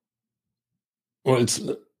 Well, it's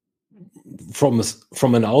from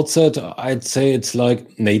an outset, I'd say it's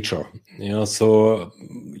like nature. So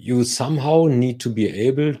you somehow need to be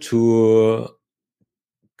able to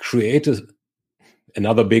create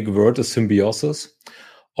another big word, a symbiosis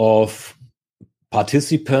of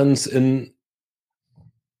participants in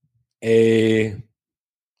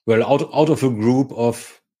out of a group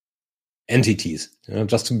of entities,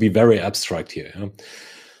 just to be very abstract here.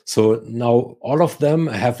 So now all of them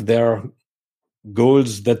have their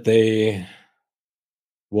goals that they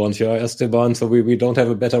want, Esteban. So we don't have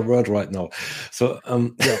a better word right now. So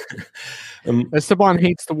Esteban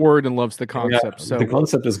hates the word and loves the concept. Yeah, so the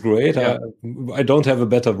concept is great. Yeah. I don't have a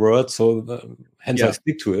better word, so hence I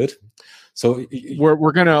stick to it. So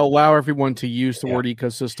we're going to allow everyone to use the word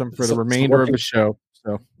ecosystem for the remainder of the show.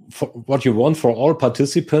 So what you want for all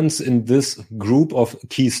participants in this group of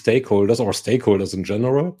key stakeholders, or stakeholders in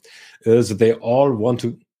general, is they all want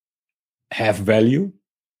to have value,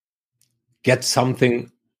 get some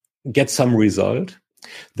result.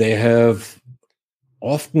 They have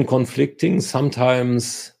often conflicting,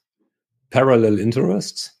 sometimes parallel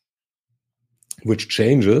interests, which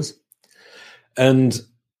changes. And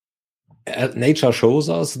nature shows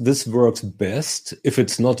us this works best if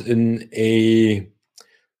it's not in a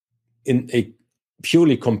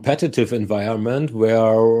purely competitive environment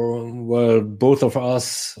where both of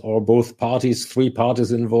us, or both parties, 3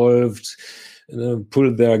 parties involved,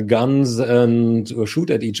 pull their guns and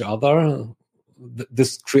shoot at each other.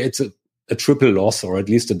 This creates a triple loss, or at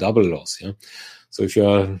least a double loss. Yeah. So if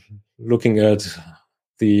you're looking at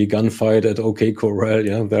the gunfight at OK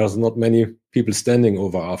Corral, there's not many people standing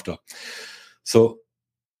over after. So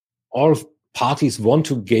all parties want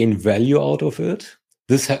to gain value out of it.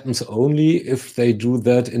 This happens only if they do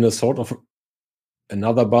that in a sort of,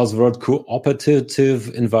 another buzzword,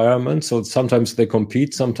 cooperative environment. So sometimes they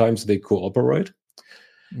compete, sometimes they cooperate.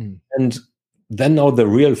 And then now the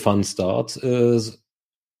real fun starts, is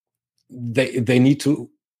they need to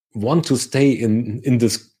want to stay in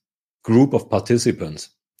this group of participants.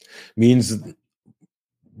 Means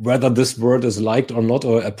whether this word is liked or not,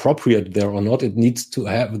 or appropriate there or not, there needs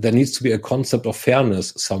to be a concept of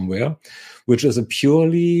fairness somewhere, which is a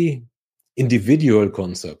purely individual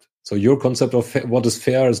concept. So your concept of what is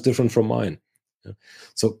fair is different from mine.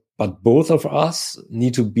 But both of us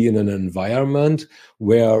need to be in an environment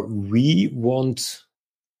where we want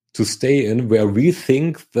to stay in, where we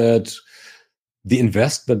think that the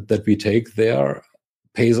investment that we take there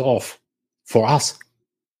pays off for us.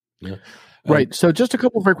 Right. So just a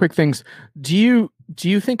couple of very quick things. Do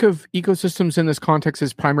you think of ecosystems in this context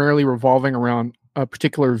as primarily revolving around a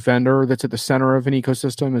particular vendor that's at the center of an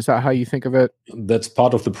ecosystem? Is that how you think of it? That's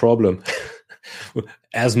part of the problem.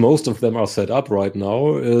 As most of them are set up right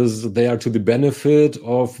now, is they are to the benefit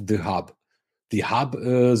of the hub. The hub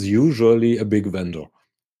is usually a big vendor.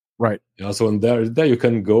 Right. So in there you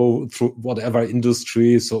can go through whatever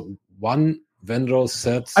industry. So one vendor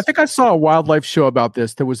sets. I think I saw a wildlife show about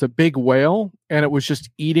this. There was a big whale, and it was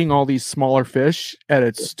just eating all these smaller fish at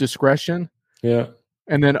its discretion. Yeah.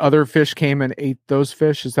 And then other fish came and ate those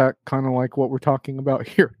fish. Is that kind of like what we're talking about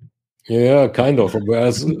here? Yeah, kind of.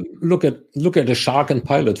 Whereas look at a shark and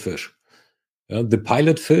pilot fish. The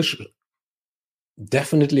pilot fish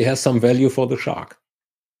definitely has some value for the shark.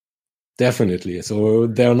 Definitely. So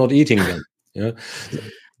they're not eating them. Yeah.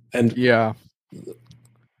 And yeah.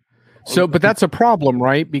 So, but that's a problem,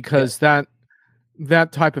 right? Because that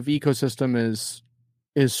type of ecosystem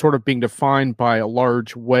is sort of being defined by a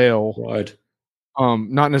large whale, right?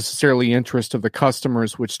 Not necessarily interest of the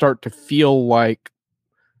customers, which start to feel like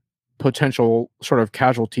potential sort of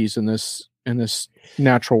casualties in this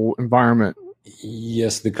natural environment.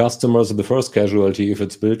 Yes, the customers are the first casualty if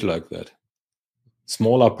it's built like that.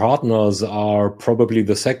 Smaller partners are probably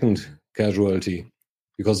the second casualty,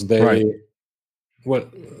 because they Well,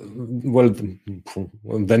 then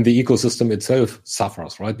the ecosystem itself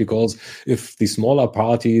suffers, right? Because if the smaller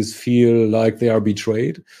parties feel like they are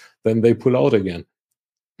betrayed, then they pull out again.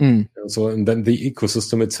 And then the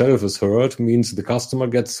ecosystem itself is hurt, means the customer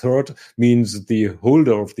gets hurt, means the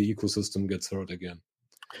holder of the ecosystem gets hurt again.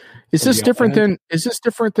 Is this different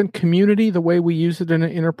than community, the way we use it in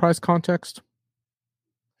an enterprise context?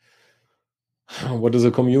 What is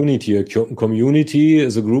a community? A community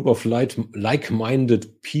is a group of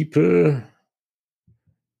like-minded people.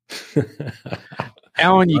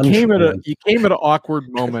 Alan, you came at an awkward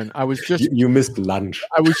moment. I was just you missed lunch.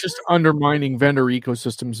 I was just undermining vendor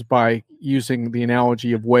ecosystems by using the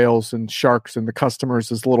analogy of whales and sharks and the customers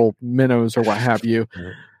as little minnows or what have you.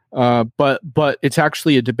 But it's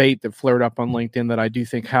actually a debate that flared up on LinkedIn that I do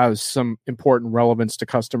think has some important relevance to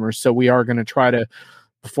customers. So we are going to try to,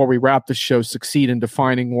 before we wrap the show, succeed in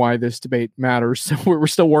defining why this debate matters. So we're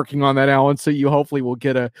still working on that, Alan. So you hopefully will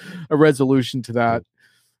get a resolution to that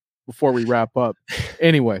before we wrap up.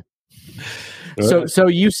 Anyway, so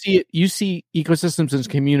you see ecosystems and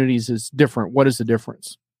communities as different. What is the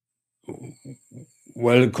difference?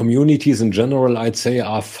 Well, communities in general, I'd say,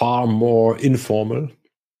 are far more informal.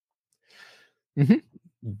 I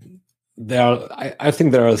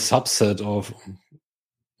think they're a subset of,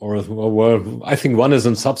 I think one is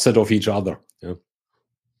a subset of each other. Yeah.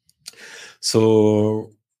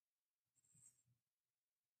 So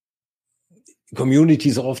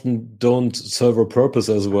communities often don't serve a purpose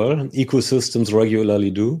as well. Ecosystems regularly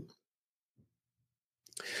do.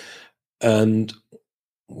 And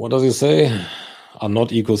what does he say? Are not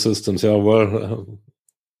ecosystems. Yeah, well,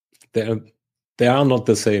 they are not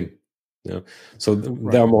the same. Yeah. So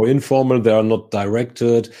they are more informal. They are not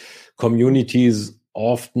directed. Communities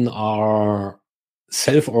often are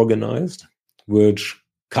self-organized, which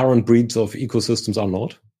current breeds of ecosystems are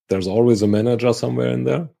not. There's always a manager somewhere in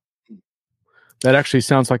there. That actually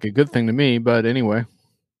sounds like a good thing to me, but anyway.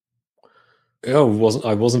 Yeah, I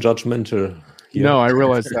wasn't judgmental here. No, I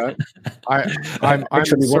realize that. I'm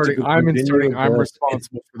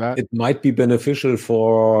responsible for that. It might be beneficial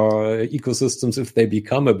for ecosystems if they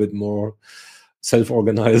become a bit more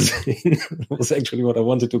self-organizing. That was actually what I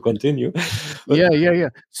wanted to continue. But, yeah.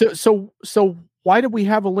 So why did we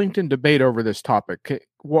have a LinkedIn debate over this topic?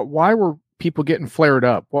 Why were people getting flared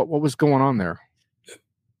up? What was going on there?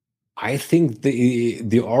 I think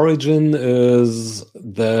the origin is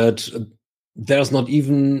that there's not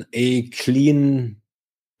even a clean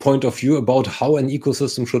point of view about how an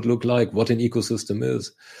ecosystem should look like, what an ecosystem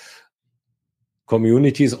is.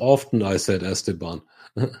 Communities often, I said, Esteban.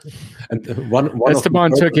 And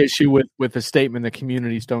Esteban took issue with the statement that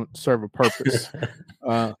communities don't serve a purpose.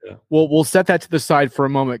 We'll set that to the side for a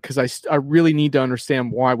moment because I really need to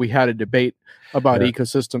understand why we had a debate about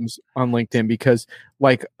ecosystems on LinkedIn, because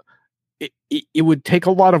it would take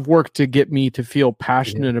a lot of work to get me to feel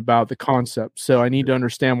passionate about the concept. So I need to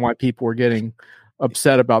understand why people are getting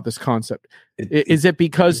upset about this concept. Is it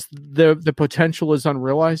because the potential is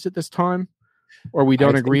unrealized at this time, or we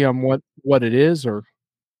don't agree on what it is, or?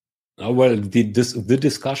 Well, the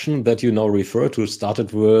discussion that you now refer to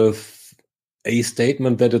started with a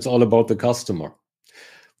statement that it's all about the customer,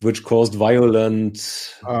 which caused caused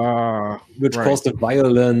a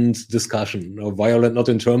violent discussion, or violent not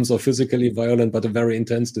in terms of physically violent, but a very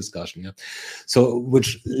intense discussion. Yeah. So,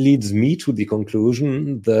 which leads me to the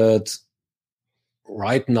conclusion that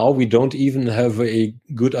right now we don't even have a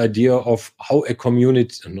good idea of how a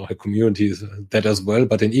community is that as well,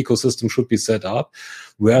 but an ecosystem should be set up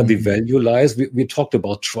where the value lies. We talked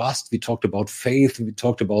about trust, we talked about faith, we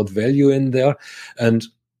talked about value in there, and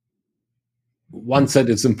one said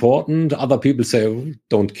it's important, other people say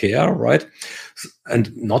don't care, right?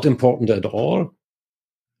 And not important at all.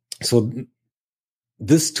 So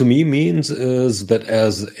this to me means is that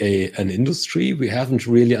as an industry, we haven't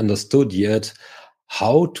really understood yet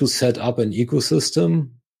how to set up an ecosystem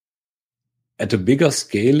at a bigger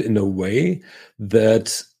scale in a way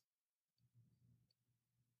that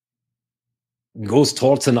goes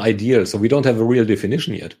towards an ideal. So we don't have a real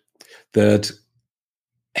definition yet that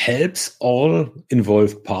helps all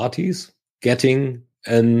involved parties getting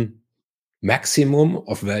a maximum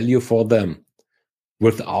of value for them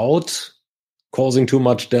without causing too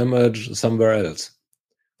much damage somewhere else.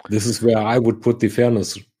 This is where I would put the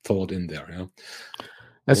fairness thought in there. Yeah.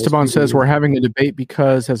 Esteban says we're having a debate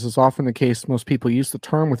because, as is often the case, most people use the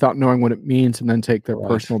term without knowing what it means and then take their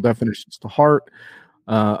personal definitions to heart.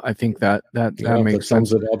 I think that makes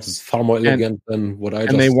sense. It up. It's far more elegant than what I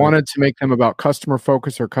just said. And they wanted to make them about customer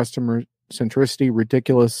focus or customer centricity.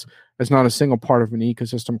 Ridiculous, as not a single part of an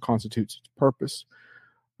ecosystem constitutes its purpose.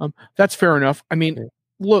 That's fair enough. I mean,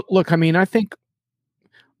 look. I mean, I think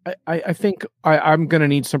I'm going to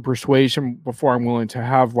need some persuasion before I'm willing to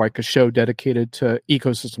have like a show dedicated to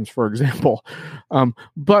ecosystems, for example.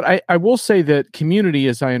 But I will say that community,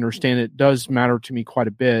 as I understand it, does matter to me quite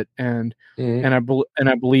a bit, and I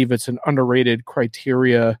believe it's an underrated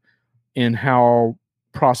criteria in how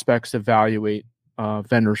prospects evaluate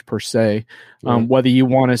vendors per se. Whether you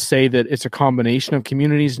want to say that it's a combination of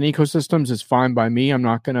communities and ecosystems is fine by me. I'm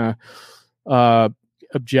not going to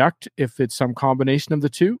object if it's some combination of the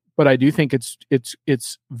two, but I do think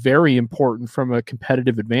it's very important from a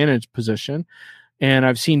competitive advantage position. And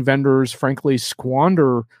I've seen vendors frankly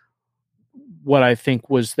squander what I think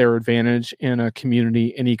was their advantage in a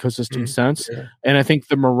community and ecosystem sense. Yeah. And I think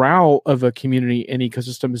the morale of a community and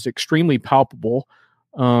ecosystem is extremely palpable.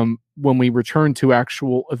 When we return to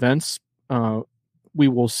actual events, we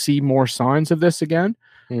will see more signs of this again.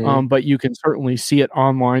 But you can certainly see it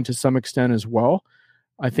online to some extent as well.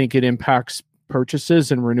 I think it impacts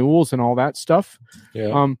purchases and renewals and all that stuff.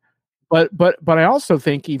 Yeah. But I also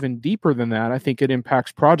think even deeper than that, I think it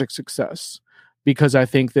impacts project success, because I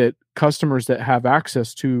think that customers that have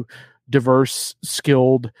access to diverse,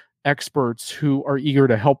 skilled experts who are eager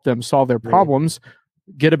to help them solve their problems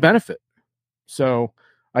get a benefit. So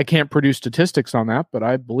I can't produce statistics on that, but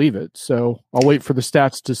I believe it. So I'll wait for the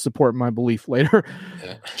stats to support my belief later.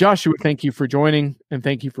 Yeah. Joshua, thank you for joining, and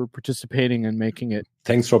thank you for participating and making it.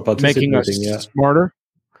 Thanks for participating. Making us smarter.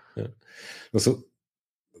 Yeah. So,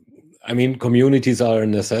 I mean, communities are a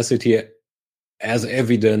necessity, as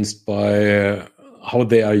evidenced by how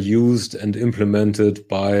they are used and implemented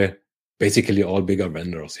by basically all bigger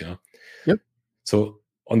vendors. Yeah. Yep. So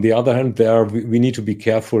on the other hand, we need to be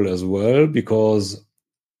careful as well, because,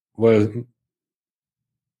 well,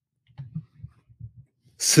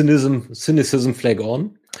 cynicism flag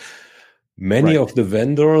on. Many of the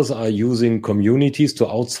vendors are using communities to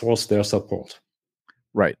outsource their support.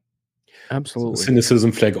 Right. Absolutely. So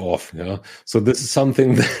cynicism flag off. Yeah. So this is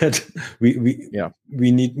something that we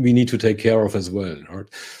need to take care of as well. Right?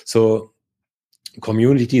 So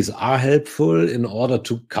communities are helpful in order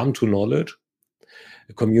to come to knowledge.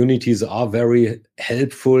 Communities are very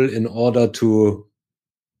helpful in order to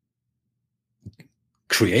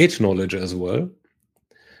create knowledge as well,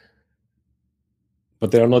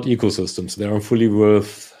 but they are not ecosystems. They are fully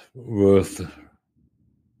worth,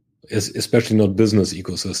 especially not business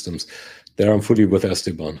ecosystems. They are fully with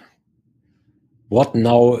Esteban. What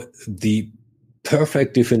now the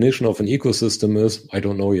perfect definition of an ecosystem is, I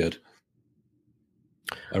don't know yet.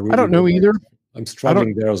 I don't know either. I'm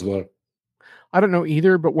struggling there as well. I don't know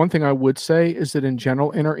either, but one thing I would say is that in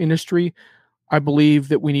general, in our industry, I believe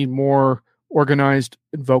that we need more organized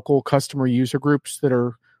and vocal customer user groups that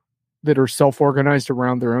are self-organized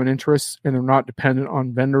around their own interests, and they're not dependent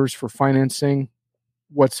on vendors for financing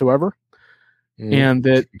whatsoever, and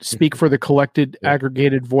that speak for the collected,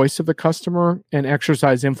 aggregated voice of the customer and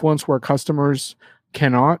exercise influence where customers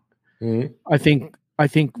cannot. I think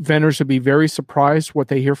vendors would be very surprised what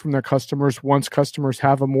they hear from their customers once customers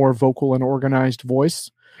have a more vocal and organized voice,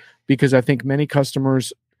 because I think many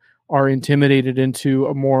customers are intimidated into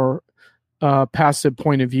a more passive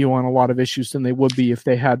point of view on a lot of issues than they would be if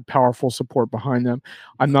they had powerful support behind them.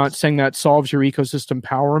 I'm not saying that solves your ecosystem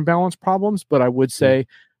power imbalance problems, but I would say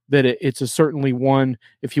that it's certainly one.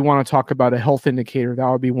 If you want to talk about a health indicator, that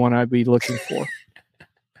would be one I'd be looking for.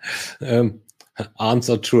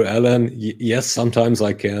 Answer to Alan: yes, sometimes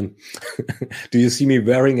I can. Do you see me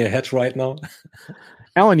wearing a hat right now?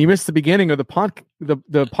 Alan, you missed the beginning of the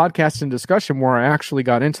podcast and discussion where I actually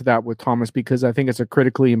got into that with Thomas, because I think it's a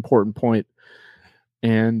critically important point.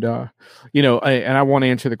 And I want to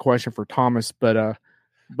answer the question for Thomas, but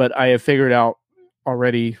I have figured out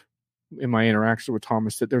already in my interaction with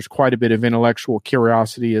Thomas that there's quite a bit of intellectual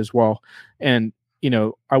curiosity as well. And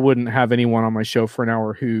I wouldn't have anyone on my show for an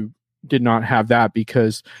hour who did not have that,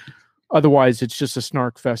 because otherwise it's just a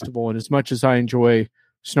snark festival. And as much as I enjoy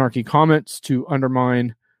snarky comments to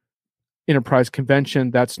undermine enterprise convention,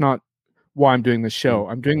 that's not why I'm doing the show.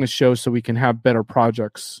 I'm doing the show so we can have better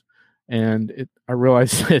projects. And I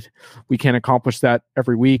realize that we can't accomplish that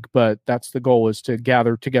every week, but that's the goal, is to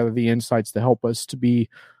gather together the insights to help us to be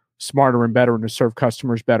smarter and better and to serve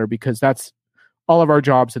customers better, because that's all of our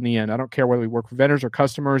jobs in the end. I don't care whether we work for vendors or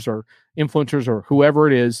customers or influencers or whoever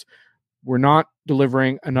it is. We're not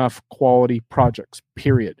delivering enough quality projects,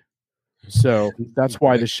 period. So that's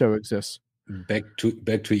why this show exists. Back to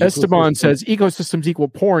Esteban says ecosystems equal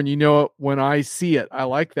porn. You know it when I see it. I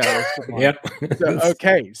like that, Esteban.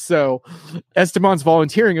 Yep. So Esteban's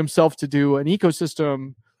volunteering himself to do an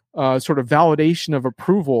ecosystem sort of validation of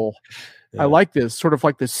approval. Yeah. I like this sort of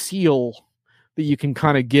like the seal that you can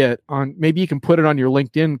kind of get on. Maybe you can put it on your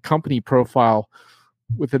LinkedIn company profile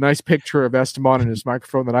with a nice picture of Esteban and his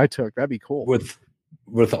microphone that I took. That'd be cool.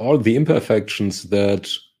 With all the imperfections that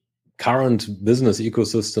current business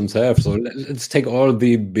ecosystems have. So let's take all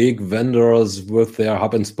the big vendors with their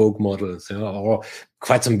hub and spoke models, or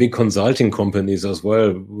quite some big consulting companies as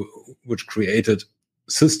well, which created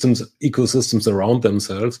ecosystems around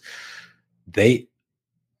themselves. They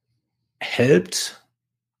helped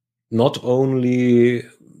not only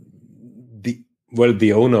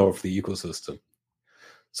the owner of the ecosystem.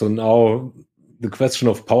 So now the question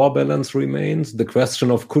of power balance remains. The question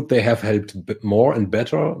of could they have helped more and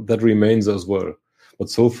better, that remains as well. But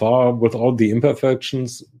so far, with all the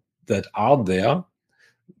imperfections that are there,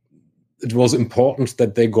 it was important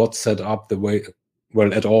that they got set up the way,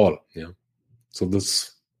 at all. Yeah. So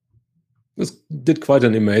this did quite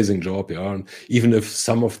an amazing job. Yeah. And even if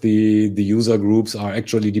some of the user groups are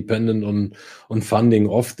actually dependent on funding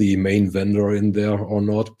of the main vendor in there or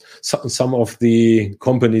not, some of the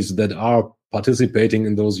companies that are participating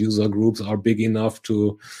in those user groups are big enough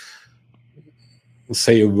to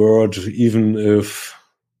say a word, even if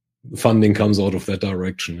funding comes out of that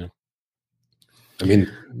direction. I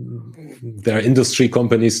mean, there are industry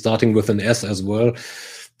companies starting with an S as well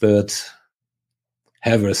that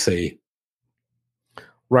have a say.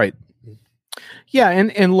 Right. Yeah.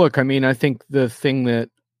 And look, I mean, I think the thing that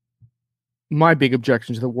my big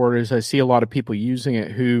objection to the word is I see a lot of people using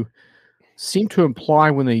it who seem to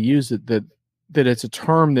imply when they use it that it's a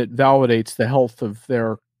term that validates the health of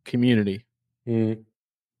their community. Mm.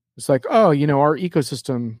 It's like, oh, our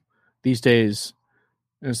ecosystem these days.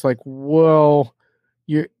 And it's like, well,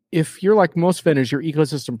 if you're like most vendors, your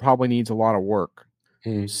ecosystem probably needs a lot of work.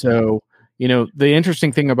 Mm. So, the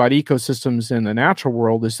interesting thing about ecosystems in the natural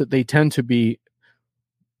world is that they tend to be,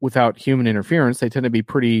 without human interference, they tend to be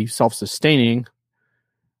pretty self-sustaining.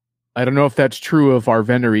 I don't know if that's true of our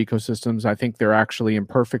vendor ecosystems. I think they're actually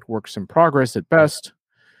imperfect works in progress at best.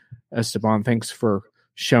 Esteban, thanks for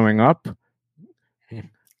showing up.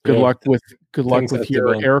 Good luck with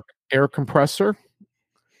your air compressor.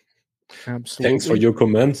 Absolutely. Thanks for your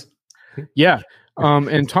comments. Yeah.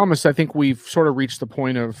 And Thomas, I think we've sort of reached the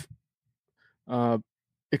point of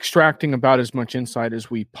extracting about as much insight as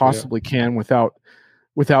we possibly can without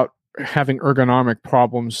having ergonomic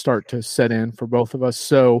problems start to set in for both of us.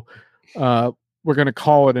 So we're going to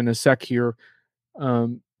call it in a sec here.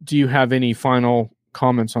 Do you have any final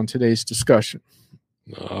comments on today's discussion?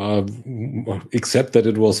 Except that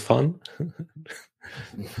it was fun.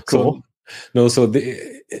 Cool.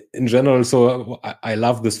 In general, so I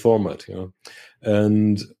love this format.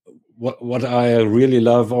 And what I really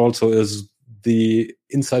love also is the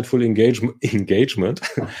insightful engagement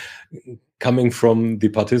coming from the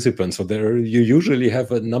participants. So you usually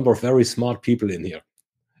have a number of very smart people in here,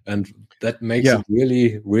 and that makes it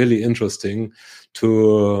really, really interesting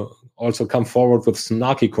to also come forward with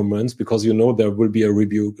snarky comments, because there will be a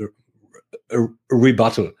rebuke, a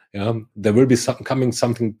rebuttal. Yeah, there will be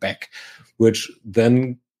something back, which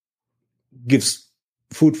then gives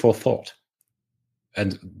food for thought.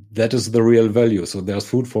 And that is the real value. So there's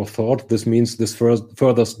food for thought. This means this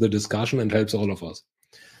furthers the discussion and helps all of us.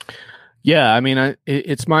 Yeah, I mean,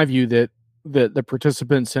 it's my view that the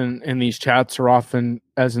participants in these chats are often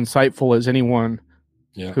as insightful as anyone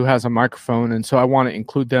who has a microphone, and so I want to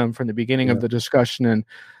include them from the beginning of the discussion.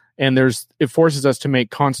 And it forces us to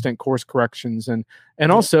make constant course corrections, and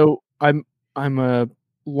also I'm a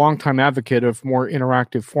longtime advocate of more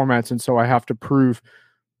interactive formats, and so I have to prove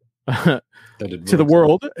to the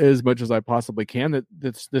world as much as I possibly can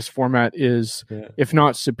that this format is, if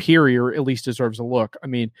not superior, at least deserves a look. I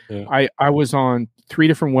mean, I was on 3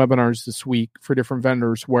 different webinars this week for different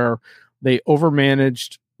vendors where they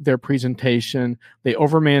overmanaged their presentation, they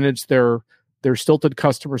overmanaged their stilted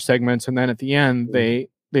customer segments, and then at the end they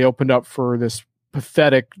opened up for this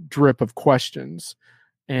pathetic drip of questions.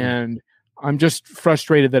 And I'm just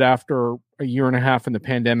frustrated that after a year and a half in the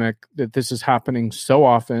pandemic that this is happening so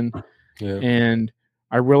often. And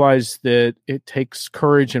I realize that it takes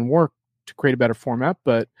courage and work to create a better format,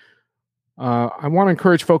 but I want to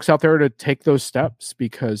encourage folks out there to take those steps,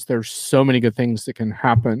 because there's so many good things that can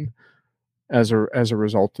happen as a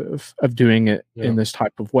result of doing it in this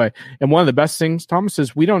type of way. And one of the best things, Thomas,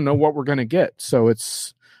 is we don't know what we're going to get. So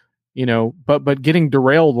it's, but getting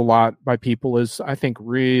derailed a lot by people is, I think,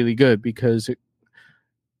 really good, because it,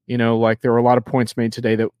 like there were a lot of points made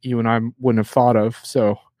today that you and I wouldn't have thought of.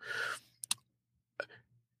 So,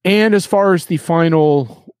 and as far as the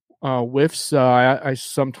final whiffs, I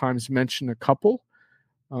sometimes mention a couple.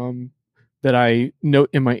 that I note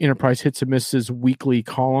in my Enterprise Hits and Misses weekly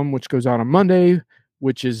column, which goes out on Monday,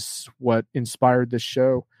 which is what inspired this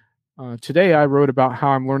show. Today, I wrote about how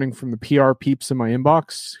I'm learning from the PR peeps in my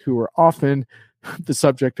inbox, who are often the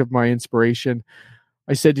subject of my inspiration.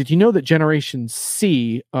 I said, did you know that Generation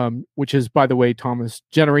C, which is, by the way, Thomas,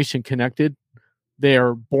 Generation Connected, they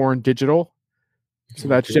are born digital. So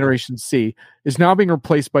that's Generation C, is now being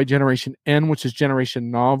replaced by Generation N, which is Generation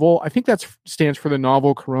Novel. I think that stands for the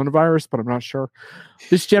novel coronavirus, but I'm not sure.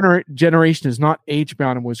 This generation is not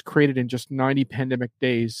age-bound and was created in just 90 pandemic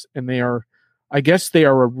days. And they are, I guess they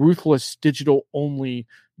are a ruthless digital-only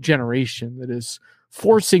generation that is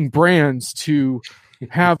forcing brands to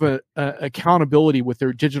have a accountability with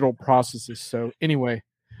their digital processes. So anyway,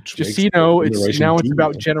 just so you know, it's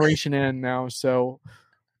about Generation N now. So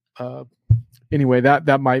anyway,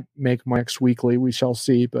 that might make my next weekly. We shall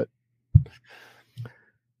see, but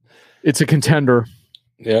it's a contender.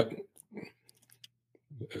 Yeah.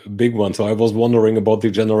 A big one. So I was wondering about the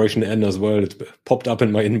Generation N as well. It popped up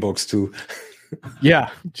in my inbox too. Yeah,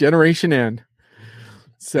 Generation N.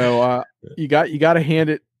 So you got to hand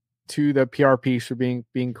it to the PR piece for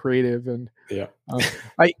being creative. And yeah,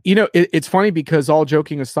 it's funny because, all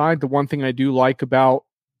joking aside, the one thing I do like about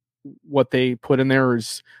what they put in there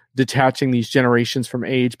is detaching these generations from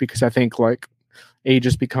age, because I think like age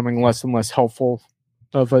is becoming less and less helpful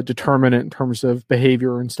of a determinant in terms of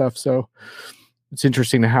behavior and stuff. So it's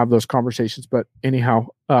interesting to have those conversations. But anyhow,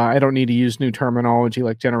 I don't need to use new terminology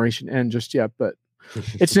like Generation N just yet, but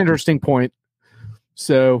it's an interesting point.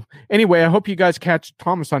 So anyway, I hope you guys catch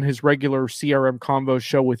Thomas on his regular CRM Convo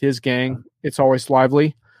show with his gang. It's always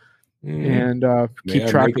lively. And keep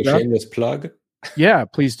track of that. Shameless plug? Yeah,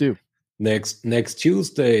 please do. Next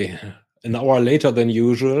Tuesday, an hour later than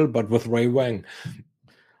usual, but with Ray Wang.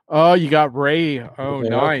 Oh, you got Ray. Oh, yeah,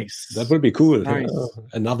 nice. That will be cool. Nice.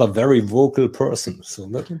 Another very vocal person. So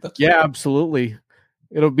that's yeah, absolutely.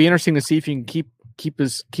 It'll be interesting to see if you can keep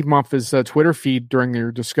him off his Twitter feed during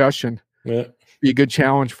your discussion. Yeah, be a good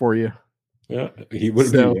challenge for you. Yeah, he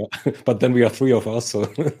will be. Yeah. But then we are three of us.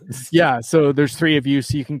 So yeah, so there's three of you,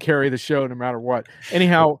 so you can carry the show no matter what.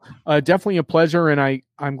 Anyhow, definitely a pleasure, and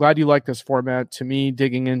I'm glad you like this format. To me,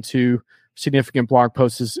 digging into significant blog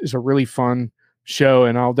posts is a really fun show,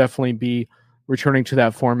 and I'll definitely be returning to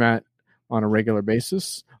that format on a regular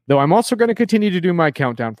basis. Though I'm also going to continue to do my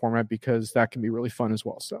countdown format because that can be really fun as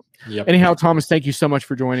well. So, anyhow, Thomas, thank you so much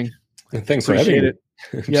for joining. Thanks for having me.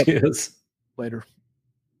 Appreciate it. Cheers. Later.